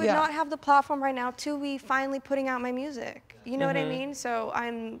YouTube, I would Yeah. not have the platform right now to be finally putting out my music. You know what I mean? So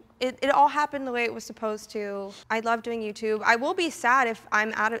it all happened the way it was supposed to. I love doing YouTube. I will be sad if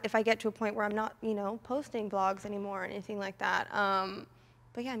if I get to a point where I'm not, posting vlogs anymore or anything like that.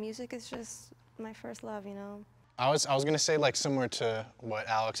 But yeah, music is just my first love, I was gonna say like similar to what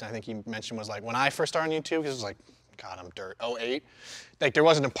Alex, and I think he mentioned, was like when I first started on YouTube, because it was like, God, I'm dirt, 08. Like there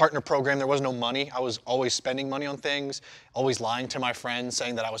wasn't a partner program, there was no money. I was always spending money on things, always lying to my friends,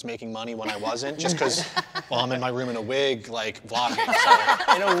 saying that I was making money when I wasn't, just because, well, I'm in my room in a wig, like vlogging.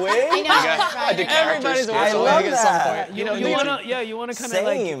 So. In a way? I know. I did characters. Everybody's a I wig love at some that. point. You wanna kind of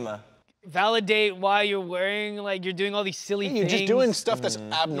like Same. validate why you're wearing, like you're doing all these silly You're things. just doing stuff that's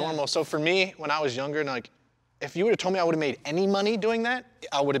abnormal. So for me, when I was younger, and like, if you would have told me I would have made any money doing that,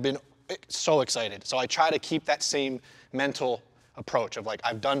 I would have been so excited. So I try to keep that same mental approach of like,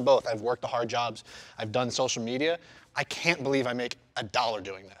 I've done both. I've worked the hard jobs. I've done social media. I can't believe I make $1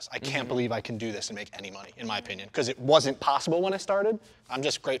 doing this. I can't believe I can do this and make any money, in my opinion, because it wasn't possible when I started. I'm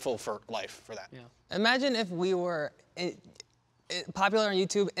just grateful for life for that. Yeah. Imagine if we were popular on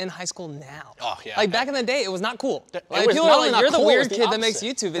YouTube in high school now. Oh, yeah. Like back in the day, it was not cool. It Like was people not are only like, not you're the cool, it was weird the kid that makes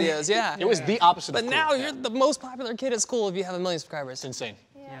opposite. YouTube videos. Yeah. It was the opposite But of now cool. you're the most popular kid at school if you have 1 million subscribers. It's insane.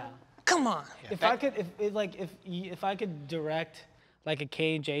 Yeah. Come on. If I could, if I could direct like a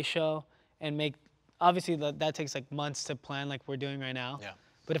K&J show and make, obviously that takes like months to plan, like we're doing right now. Yeah.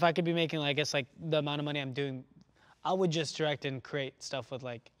 But if I could be making, I guess, like the amount of money I'm doing, I would just direct and create stuff with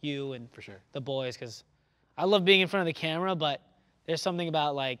like you and For sure. the boys, because I love being in front of the camera, but there's something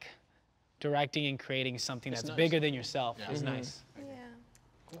about like directing and creating something that's nice. bigger than yourself Yeah. is nice.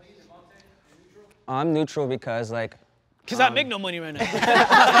 I'm neutral because like, Because I make no money right now.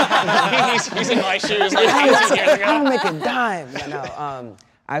 he's in my shoes. Like, I don't make a dime. But no,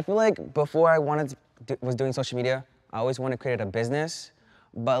 I feel like before I was doing social media, I always wanted to create a business,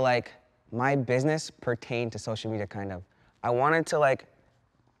 but like my business pertained to social media kind of. I wanted to like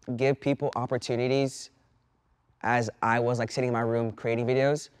give people opportunities as I was like sitting in my room creating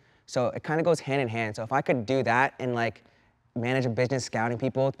videos. So it kind of goes hand in hand. So if I could do that and like manage a business scouting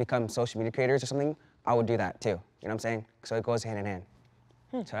people to become social media creators or something, I would do that too. You know what I'm saying? So it goes hand in hand.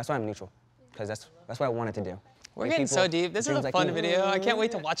 So that's why I'm neutral, because that's what I wanted to do. We're Give getting people so deep. This is dreams a like fun you. video. I can't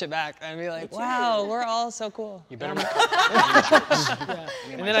wait to watch it back and be like, wow, we're all so cool. You better.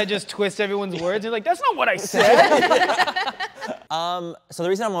 And then I just twist everyone's words. You're like, that's not what I said. So the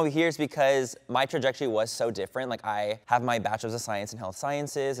reason I'm over here is because my trajectory was so different. Like I have my bachelor's of science in health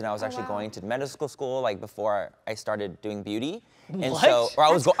sciences, and I was actually going to medical school like before I started doing beauty. And What? so, or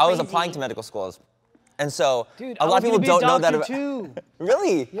I was That's applying crazy. to medical schools. And so Dude, a lot of people don't know that about. about. Too.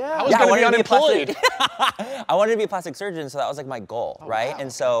 Really? Yeah. I was gonna be wanted to unemployed. I wanted to be a plastic surgeon, so that was like my goal, right? wow.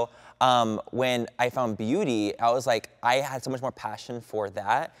 And so when I found beauty, I was like, I had so much more passion for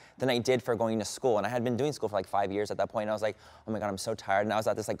that than I did for going to school. And I had been doing school for like 5 years at that point. And I was like, oh my God, I'm so tired. And I was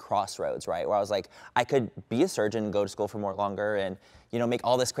at this like crossroads, right? Where I was like, I could be a surgeon, go to school for more longer and, make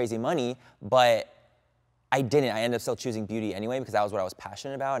all this crazy money, but I didn't. I ended up still choosing beauty anyway because that was what I was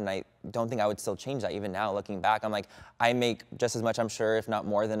passionate about, and I don't think I would still change that even now looking back. I'm like, I make just as much, I'm sure, if not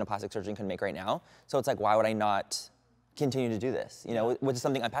more than a plastic surgeon can make right now. So it's like, why would I not continue to do this, which is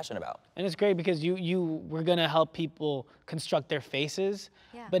something I'm passionate about. And it's great because you were gonna help people construct their faces,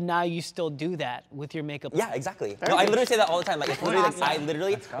 Yeah. but now you still do that with your makeup. Yeah, exactly. No, I literally say that all the time. Like, it's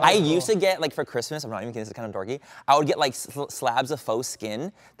literally, like, I used to get, like, for Christmas, I'm not even kidding, this is kind of dorky, I would get, like, slabs of faux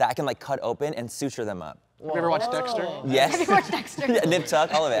skin that I can, like, cut open and suture them up. Have you ever watched Dexter? Yes. Have you watched Dexter? Yeah, nip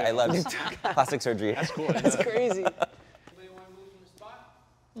tuck, all of it. I love plastic surgery. That's cool. It's crazy. Anybody want to move from the spot?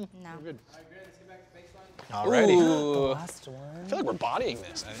 No. All right, great. Let's get back to baseline. Already. Ooh. Last one. I feel like we're bodying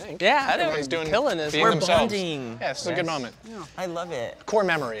this, I think. Yeah, I know. Everybody's doing Killing this. being We're themselves. bonding. Yeah, this is a good moment. I love it. Core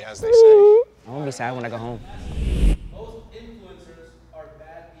memory, as they say. I'm gonna be sad when I go home. Most influencers are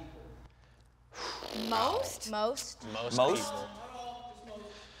bad people. Most? Most Most? people.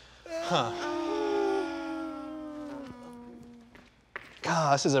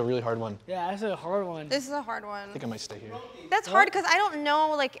 God, this is a really hard one. Yeah, that's a hard one. This is a hard one. I think I might stay here. That's hard because I don't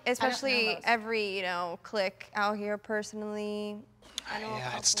know, like, especially those. every, clique out here personally. I know.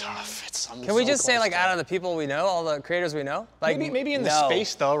 Yeah, it's tough. It's Can we just say like out of the people we know, all the creators we know? Like maybe in the No.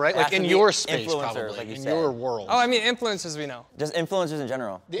 space though, right? It Like has in to be your space, influencers, probably, like you in said. your world. Oh, I mean influencers we know. Just influencers in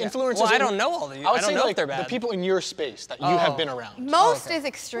general. The influencers. Well, I in- don't know all of you. I would I don't say know if like they're the bad. people in your space that you have been around. Most is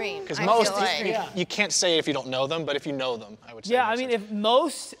extreme. Because I most, feel like. you can't say it if you don't know them, but if you know them, I would say. Yeah, it I makes mean, sense. if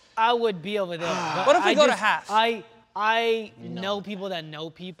most, I would be over there. But What if we I go to just- half? I know people that know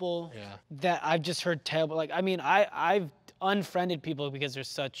people that I've just heard terrible. Like, I mean, I've unfriended people because they're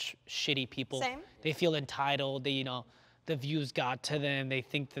such shitty people. Same. They feel entitled. They, you know, the views got to them. They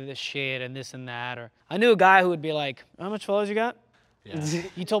think they're the shit and this and that. Or I knew a guy who would be like, "How much followers you got?" Yeah.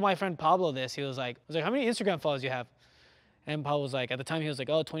 He told my friend Pablo this. He was like, "How many Instagram followers you have?" And Pablo was like, at the time he was like,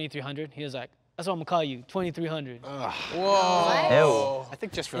 "Oh, 2,300." He was like, "That's what I'm gonna call you, 2,300." Whoa. I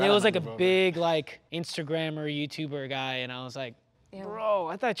think just for And that. it was like a I'm gonna vote. big like Instagrammer, YouTuber guy, and I was like, bro,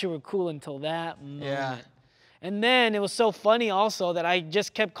 I thought you were cool until that moment. Yeah. And then it was so funny also that I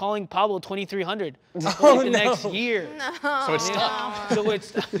just kept calling Pablo 2,300 for like the next year. So it's tough. So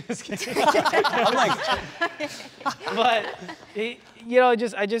it's, just kidding. I'm like, but you know,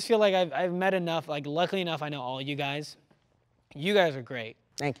 I just feel like I've met enough. Like, luckily enough, I know all you guys. You guys are great.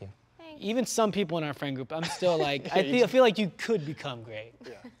 Thank you. Even some people in our friend group, I'm still like, I feel like you could become great.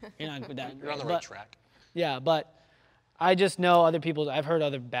 Yeah. You're not that. You're on the great, right but- track. Yeah, but I just know other people. I've heard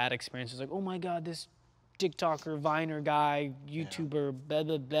other bad experiences. Like, oh my God, this TikToker, Viner guy, YouTuber, blah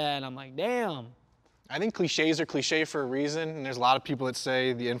blah blah, and I'm like, damn. I think cliches are cliche for a reason, and there's a lot of people that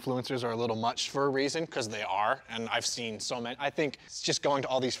say the influencers are a little much for a reason, because they are, and I've seen so many. I think it's just going to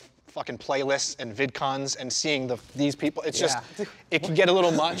all these fucking playlists and VidCons and seeing these people, it's just, it can get a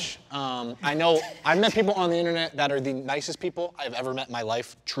little much. I know, I've met people on the internet that are the nicest people I've ever met in my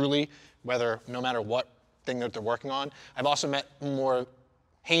life, truly, no matter what thing that they're working on. I've also met more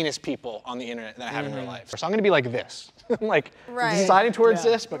heinous people on the internet than I have in real life. So I'm gonna be like this. like, deciding towards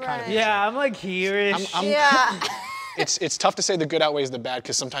this, but kind of. Yeah, I'm like here-ish. Yeah. It's tough to say the good outweighs the bad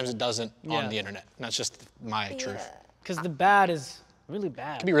because sometimes it doesn't Yeah. on the internet. And that's just my truth. It Because the bad is really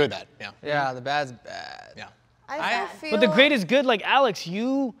bad. can be really bad, yeah. Yeah, the bad's bad. Yeah. I feel. But the great is good. Like, Alex,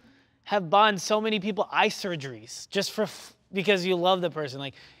 you have bought so many people eye surgeries just because you love the person.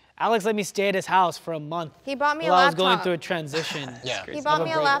 Like, Alex let me stay at his house for a month. He bought me a while I was going laptop. through a transition. Yeah. He bought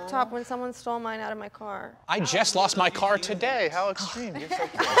me a laptop when someone stole mine out of my car. I just lost my car today. How extreme. You're so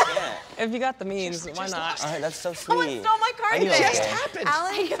cool. Yeah. If you got the means, why not? All right, that's so sweet. Someone stole my car I knew today. that was Just gay. happened.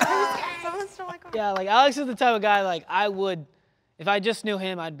 Alex, someone stole my car. Yeah, like Alex is the type of guy, like I would, if I just knew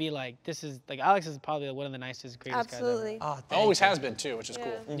him, I'd be like, Alex is probably one of the nicest, greatest Absolutely. Oh, Always has been too, which is cool.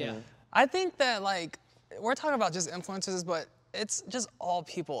 guys ever. Yeah. I think that like we're talking about just influencers, but it's just all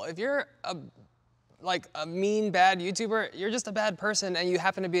people. If you're a mean, bad YouTuber, you're just a bad person and you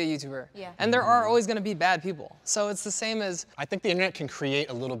happen to be a YouTuber. Yeah. And there are always gonna be bad people. So it's the same as, I think the internet can create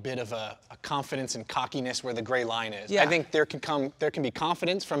a little bit of a confidence and cockiness where the gray line is. Yeah. I think there can be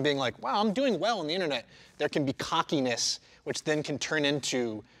confidence from being like, wow, I'm doing well on the internet. There can be cockiness, which then can turn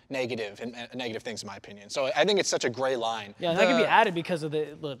into negative things, in my opinion. So I think it's such a gray line. Yeah, that can be added because of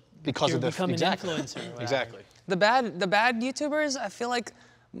Because you of the become exactly. an influencer. or whatever. Exactly. the bad YouTubers, I feel like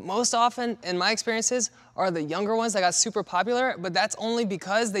most often, in my experiences, are the younger ones that got super popular, but that's only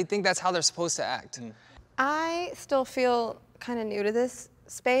because they think that's how they're supposed to act. I still feel kind of new to this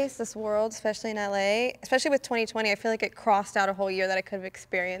space, this world, especially in LA. Especially with 2020, I feel like it crossed out a whole year that I could have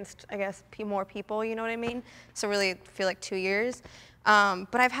experienced, I guess, more people, you know what I mean? So really feel like 2 years.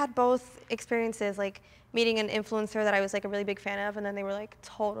 But I've had both experiences, like meeting an influencer that I was like a really big fan of, and then they were like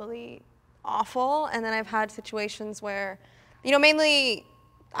totally awful. And then I've had situations where, you know, mainly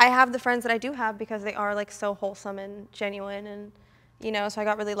I have the friends that I do have because they are like so wholesome and genuine, and you know, so I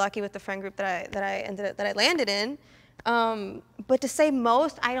got really lucky with the friend group that I landed in. But to say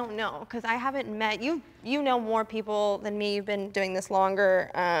most, I don't know, because I haven't met you. You know more people than me. You've been doing this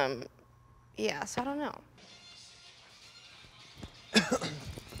longer. Yeah, so I don't know.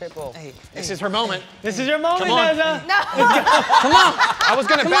 Pitbull. Hey, This is her moment. This is your moment, Come on. Nezza. I was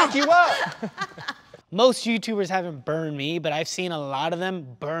gonna back you up. Most YouTubers haven't burned me, but I've seen a lot of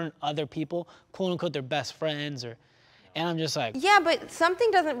them burn other people, quote unquote, their best friends, and I'm just like, Yeah, but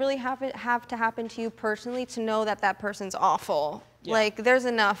something doesn't really have to happen to you personally to know that that person's awful. Yeah. Like, there's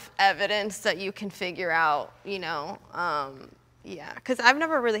enough evidence that you can figure out, you know. Yeah, because I've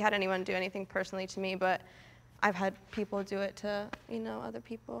never really had anyone do anything personally to me, but I've had people do it to, you know, other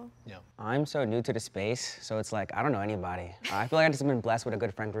people. Yeah. I'm so new to the space, so it's like, I don't know anybody. I feel like I've just been blessed with a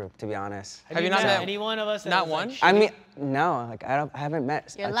good friend group, to be honest. Have you not met any one of us? that not was, like, one? I mean, no, like I haven't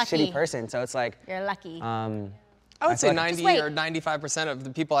met You're a lucky. shitty person, so it's like, You're lucky. I would say feel 90 wait. or 95% of the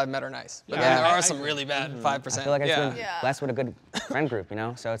people I've met are nice. But Yeah. then there I are some really bad 5%. I feel like I've yeah. been blessed with a good friend group, you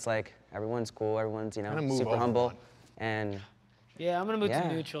know? So it's like, everyone's cool, everyone's, you know, gonna move super over humble. one. And Yeah, I'm gonna move Yeah.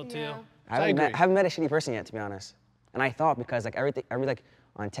 to neutral too. I agree. haven't met a shitty person yet, to be honest. And I thought, because like like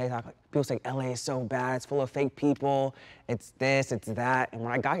on TikTok, like, people say LA is so bad, it's full of fake people, it's this, it's that. And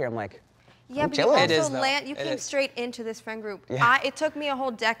when I got here, I'm like, Yeah, I'm but you chilling. also It is, though. you It came is. straight into this friend group. Yeah. It took me a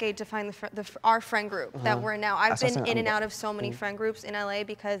whole decade to find our friend group that we're in now. I've That's what been I'm in saying. and out of so many friend groups in LA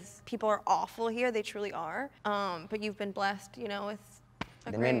because people are awful here. They truly are. But you've been blessed, you know, with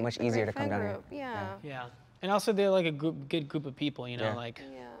a They made it great- much a great easier to come friend down here. group. Yeah. Yeah. And also they're like a good group of people, you know, Yeah. like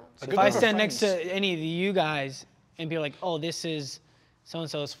Yeah. if I stand next to any of you guys and be like, oh, this is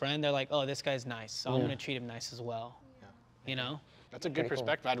so-and-so's friend, they're like, oh, this guy's nice, so I'm gonna treat him nice as well. You know? That's a good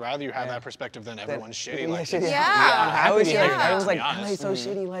perspective. I'd rather you have that perspective than everyone's shitty. Yeah, like, shitty. Yeah. I always hear like, Yeah. everyone's like, To be honest. LA's so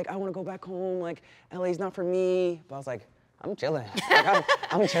shitty, like, I wanna go back home, like, LA's not for me. But I was like, I'm chilling. Like,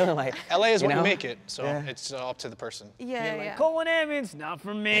 I'm chilling, like. LA is what you know? make it, so Yeah. it's up to the person. Yeah, Like yeah. Colin Evans, not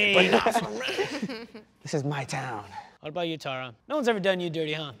for me. This is my town. What about you, Tara? No one's ever done you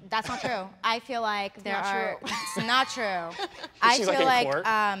dirty, huh? That's not true. I feel like there not are. true. It's not true. I She's feel like in like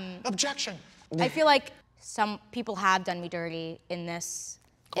court. Objection. I feel like some people have done me dirty in this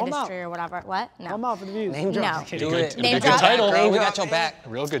Call 'em industry out. or whatever. What? No. I'm out for the views. Name drop. No. Do it. Name Good drop. title. Name Girl, we drop. got your back. A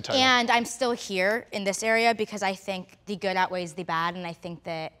real good title. And I'm still here in this area because I think the good outweighs the bad, and I think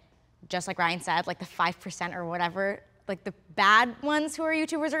that, just like Ryan said, like the 5% or whatever, like the bad ones who are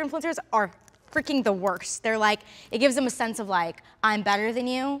YouTubers or influencers are freaking the worst. They're like, it gives them a sense of like, I'm better than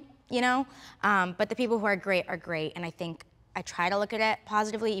you, you know? But the people who are great, and I think I try to look at it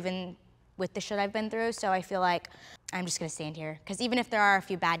positively, even with the shit I've been through, so I feel like I'm just gonna stand here. Because even if there are a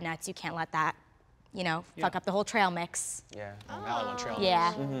few bad nuts, you can't let that, you know, fuck up the whole trail mix. Yeah. Allen Trail.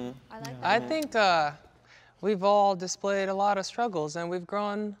 Yeah. I like that. I think we've all displayed a lot of struggles and we've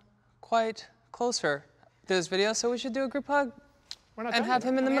grown quite closer through this video, so we should do a group hug and have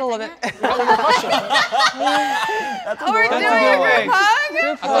him in the middle of it. Oh, we're doing a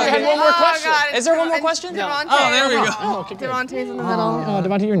group hug? I had one more Oh, question. God. Is there one more question? Devonte. Oh, there we go. Devonte's in the middle. Oh,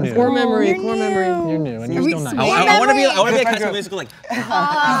 Devonte, you're new. Core memory. You're new, and you're still nice. I want to be like High School Musical, like.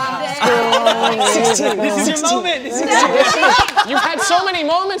 This is your moment. This is You've had so many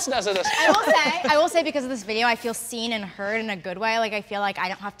moments, Nezza. I will say because of this video, I feel seen and heard in a good way. Like I feel like I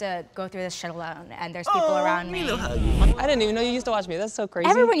don't have to go through this shit alone, and there's people around me. I didn't even know you used to watch me. That's so crazy.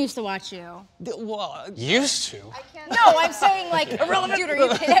 Everyone used to watch you. Well, Used to. No, I'm saying like irrelevant. Dude, are you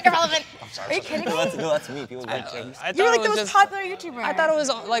kidding? Irrelevant. Are you kidding me? No, that's me. People like things. I thought You're like it the was most just, popular YouTuber. I thought it was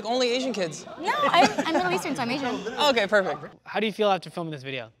like only Asian kids. No, I'm Middle Eastern, so I'm Asian. Okay, perfect. How do you feel after filming this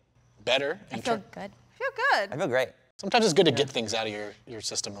video? Better. I feel good. I feel good. I feel great. Sometimes it's good to get things out of your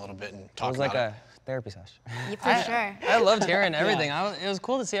system a little bit and It talk was like about a therapy session. Yeah, for sure. I loved hearing everything. It was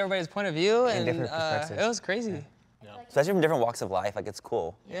cool to see everybody's point of view, and different perspectives. it was crazy. Especially from different walks of life, like it's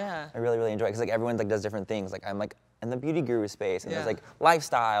cool. Yeah. I really, really enjoy it because like everyone like does different things. Like I'm like in the beauty guru space, and Yeah. there's like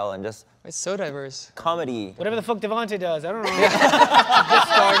lifestyle and just It's so diverse. comedy. Whatever the fuck Devonte does, I don't know. Just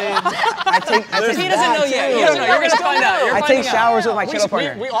started. He doesn't know yet. You don't know. You're gonna find out. You're I take finding out. showers with my channel We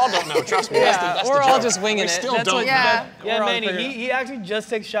partner. all don't know, trust me. That's the We're all joke. just winging we it. Still That's don't what- know. Yeah. Yeah, We're all Manny, figuring- he actually just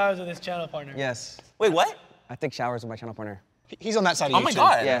takes showers with his channel partner. Yes. Wait, what? I take showers with my channel partner. He's on that side of Oh you my too.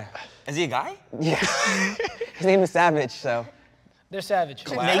 god. Yeah. Is he a guy? Yeah. His name is Savage, so. They're savage.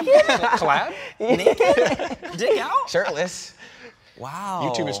 Collab? Naked? Dick out? Shirtless. Wow.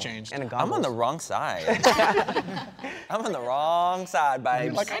 YouTube has changed. And a I'm on the goggles. wrong side. I'm on the wrong side,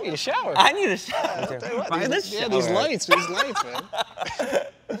 babes. Like, I need a shower. I need a shower. Buy this Yeah, these shower. lights, man. Tara,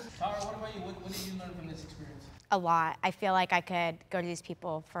 what about you? What did you learn from this experience? A lot. I feel like I could go to these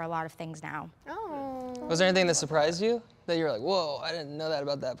people for a lot of things now. Oh. Was there anything that surprised you? That you were like, whoa, I didn't know that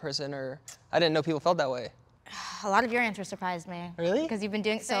about that person, or I didn't know people felt that way? A lot of your answers surprised me. Really? Because you've been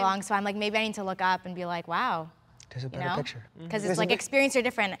doing it so Same. long, so I'm like, maybe I need to look up and be like, wow. There's a You better know? picture. Because it's like experience are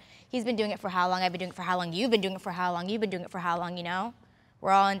different. He's been doing it for how long? I've been doing it for how long? You've been doing it for how long? You've been doing it for how long? You know?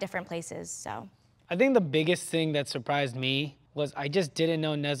 We're all in different places, so. I think the biggest thing that surprised me was I just didn't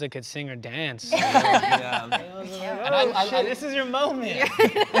know Nezza could sing or dance. Yeah. Oh shit, this is your moment.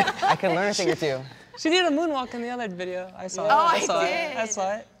 I can learn a thing or two. She did a moonwalk in the other video. I saw it. Oh, I I saw did. it. I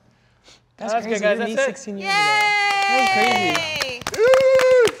saw it. That's That's crazy. good, guys. You're me That's it. 16 years Yay! That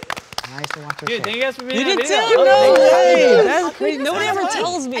was Nice to watch your Dude, shit. thank you guys for being ago. on You video. did too? No way. That's crazy. Nobody ever fun.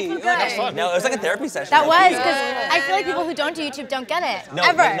 tells me. Good. No, it was like a therapy session. That was, because I feel like people who don't do YouTube don't get it. No,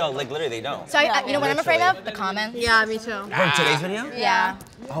 ever. like, no, like literally they don't. So, you know what I'm afraid of? The comments. Yeah, me too. From today's video? Yeah.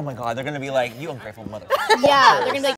 Oh my god, they're gonna be like, you ungrateful mother. Yeah. They're gonna be like,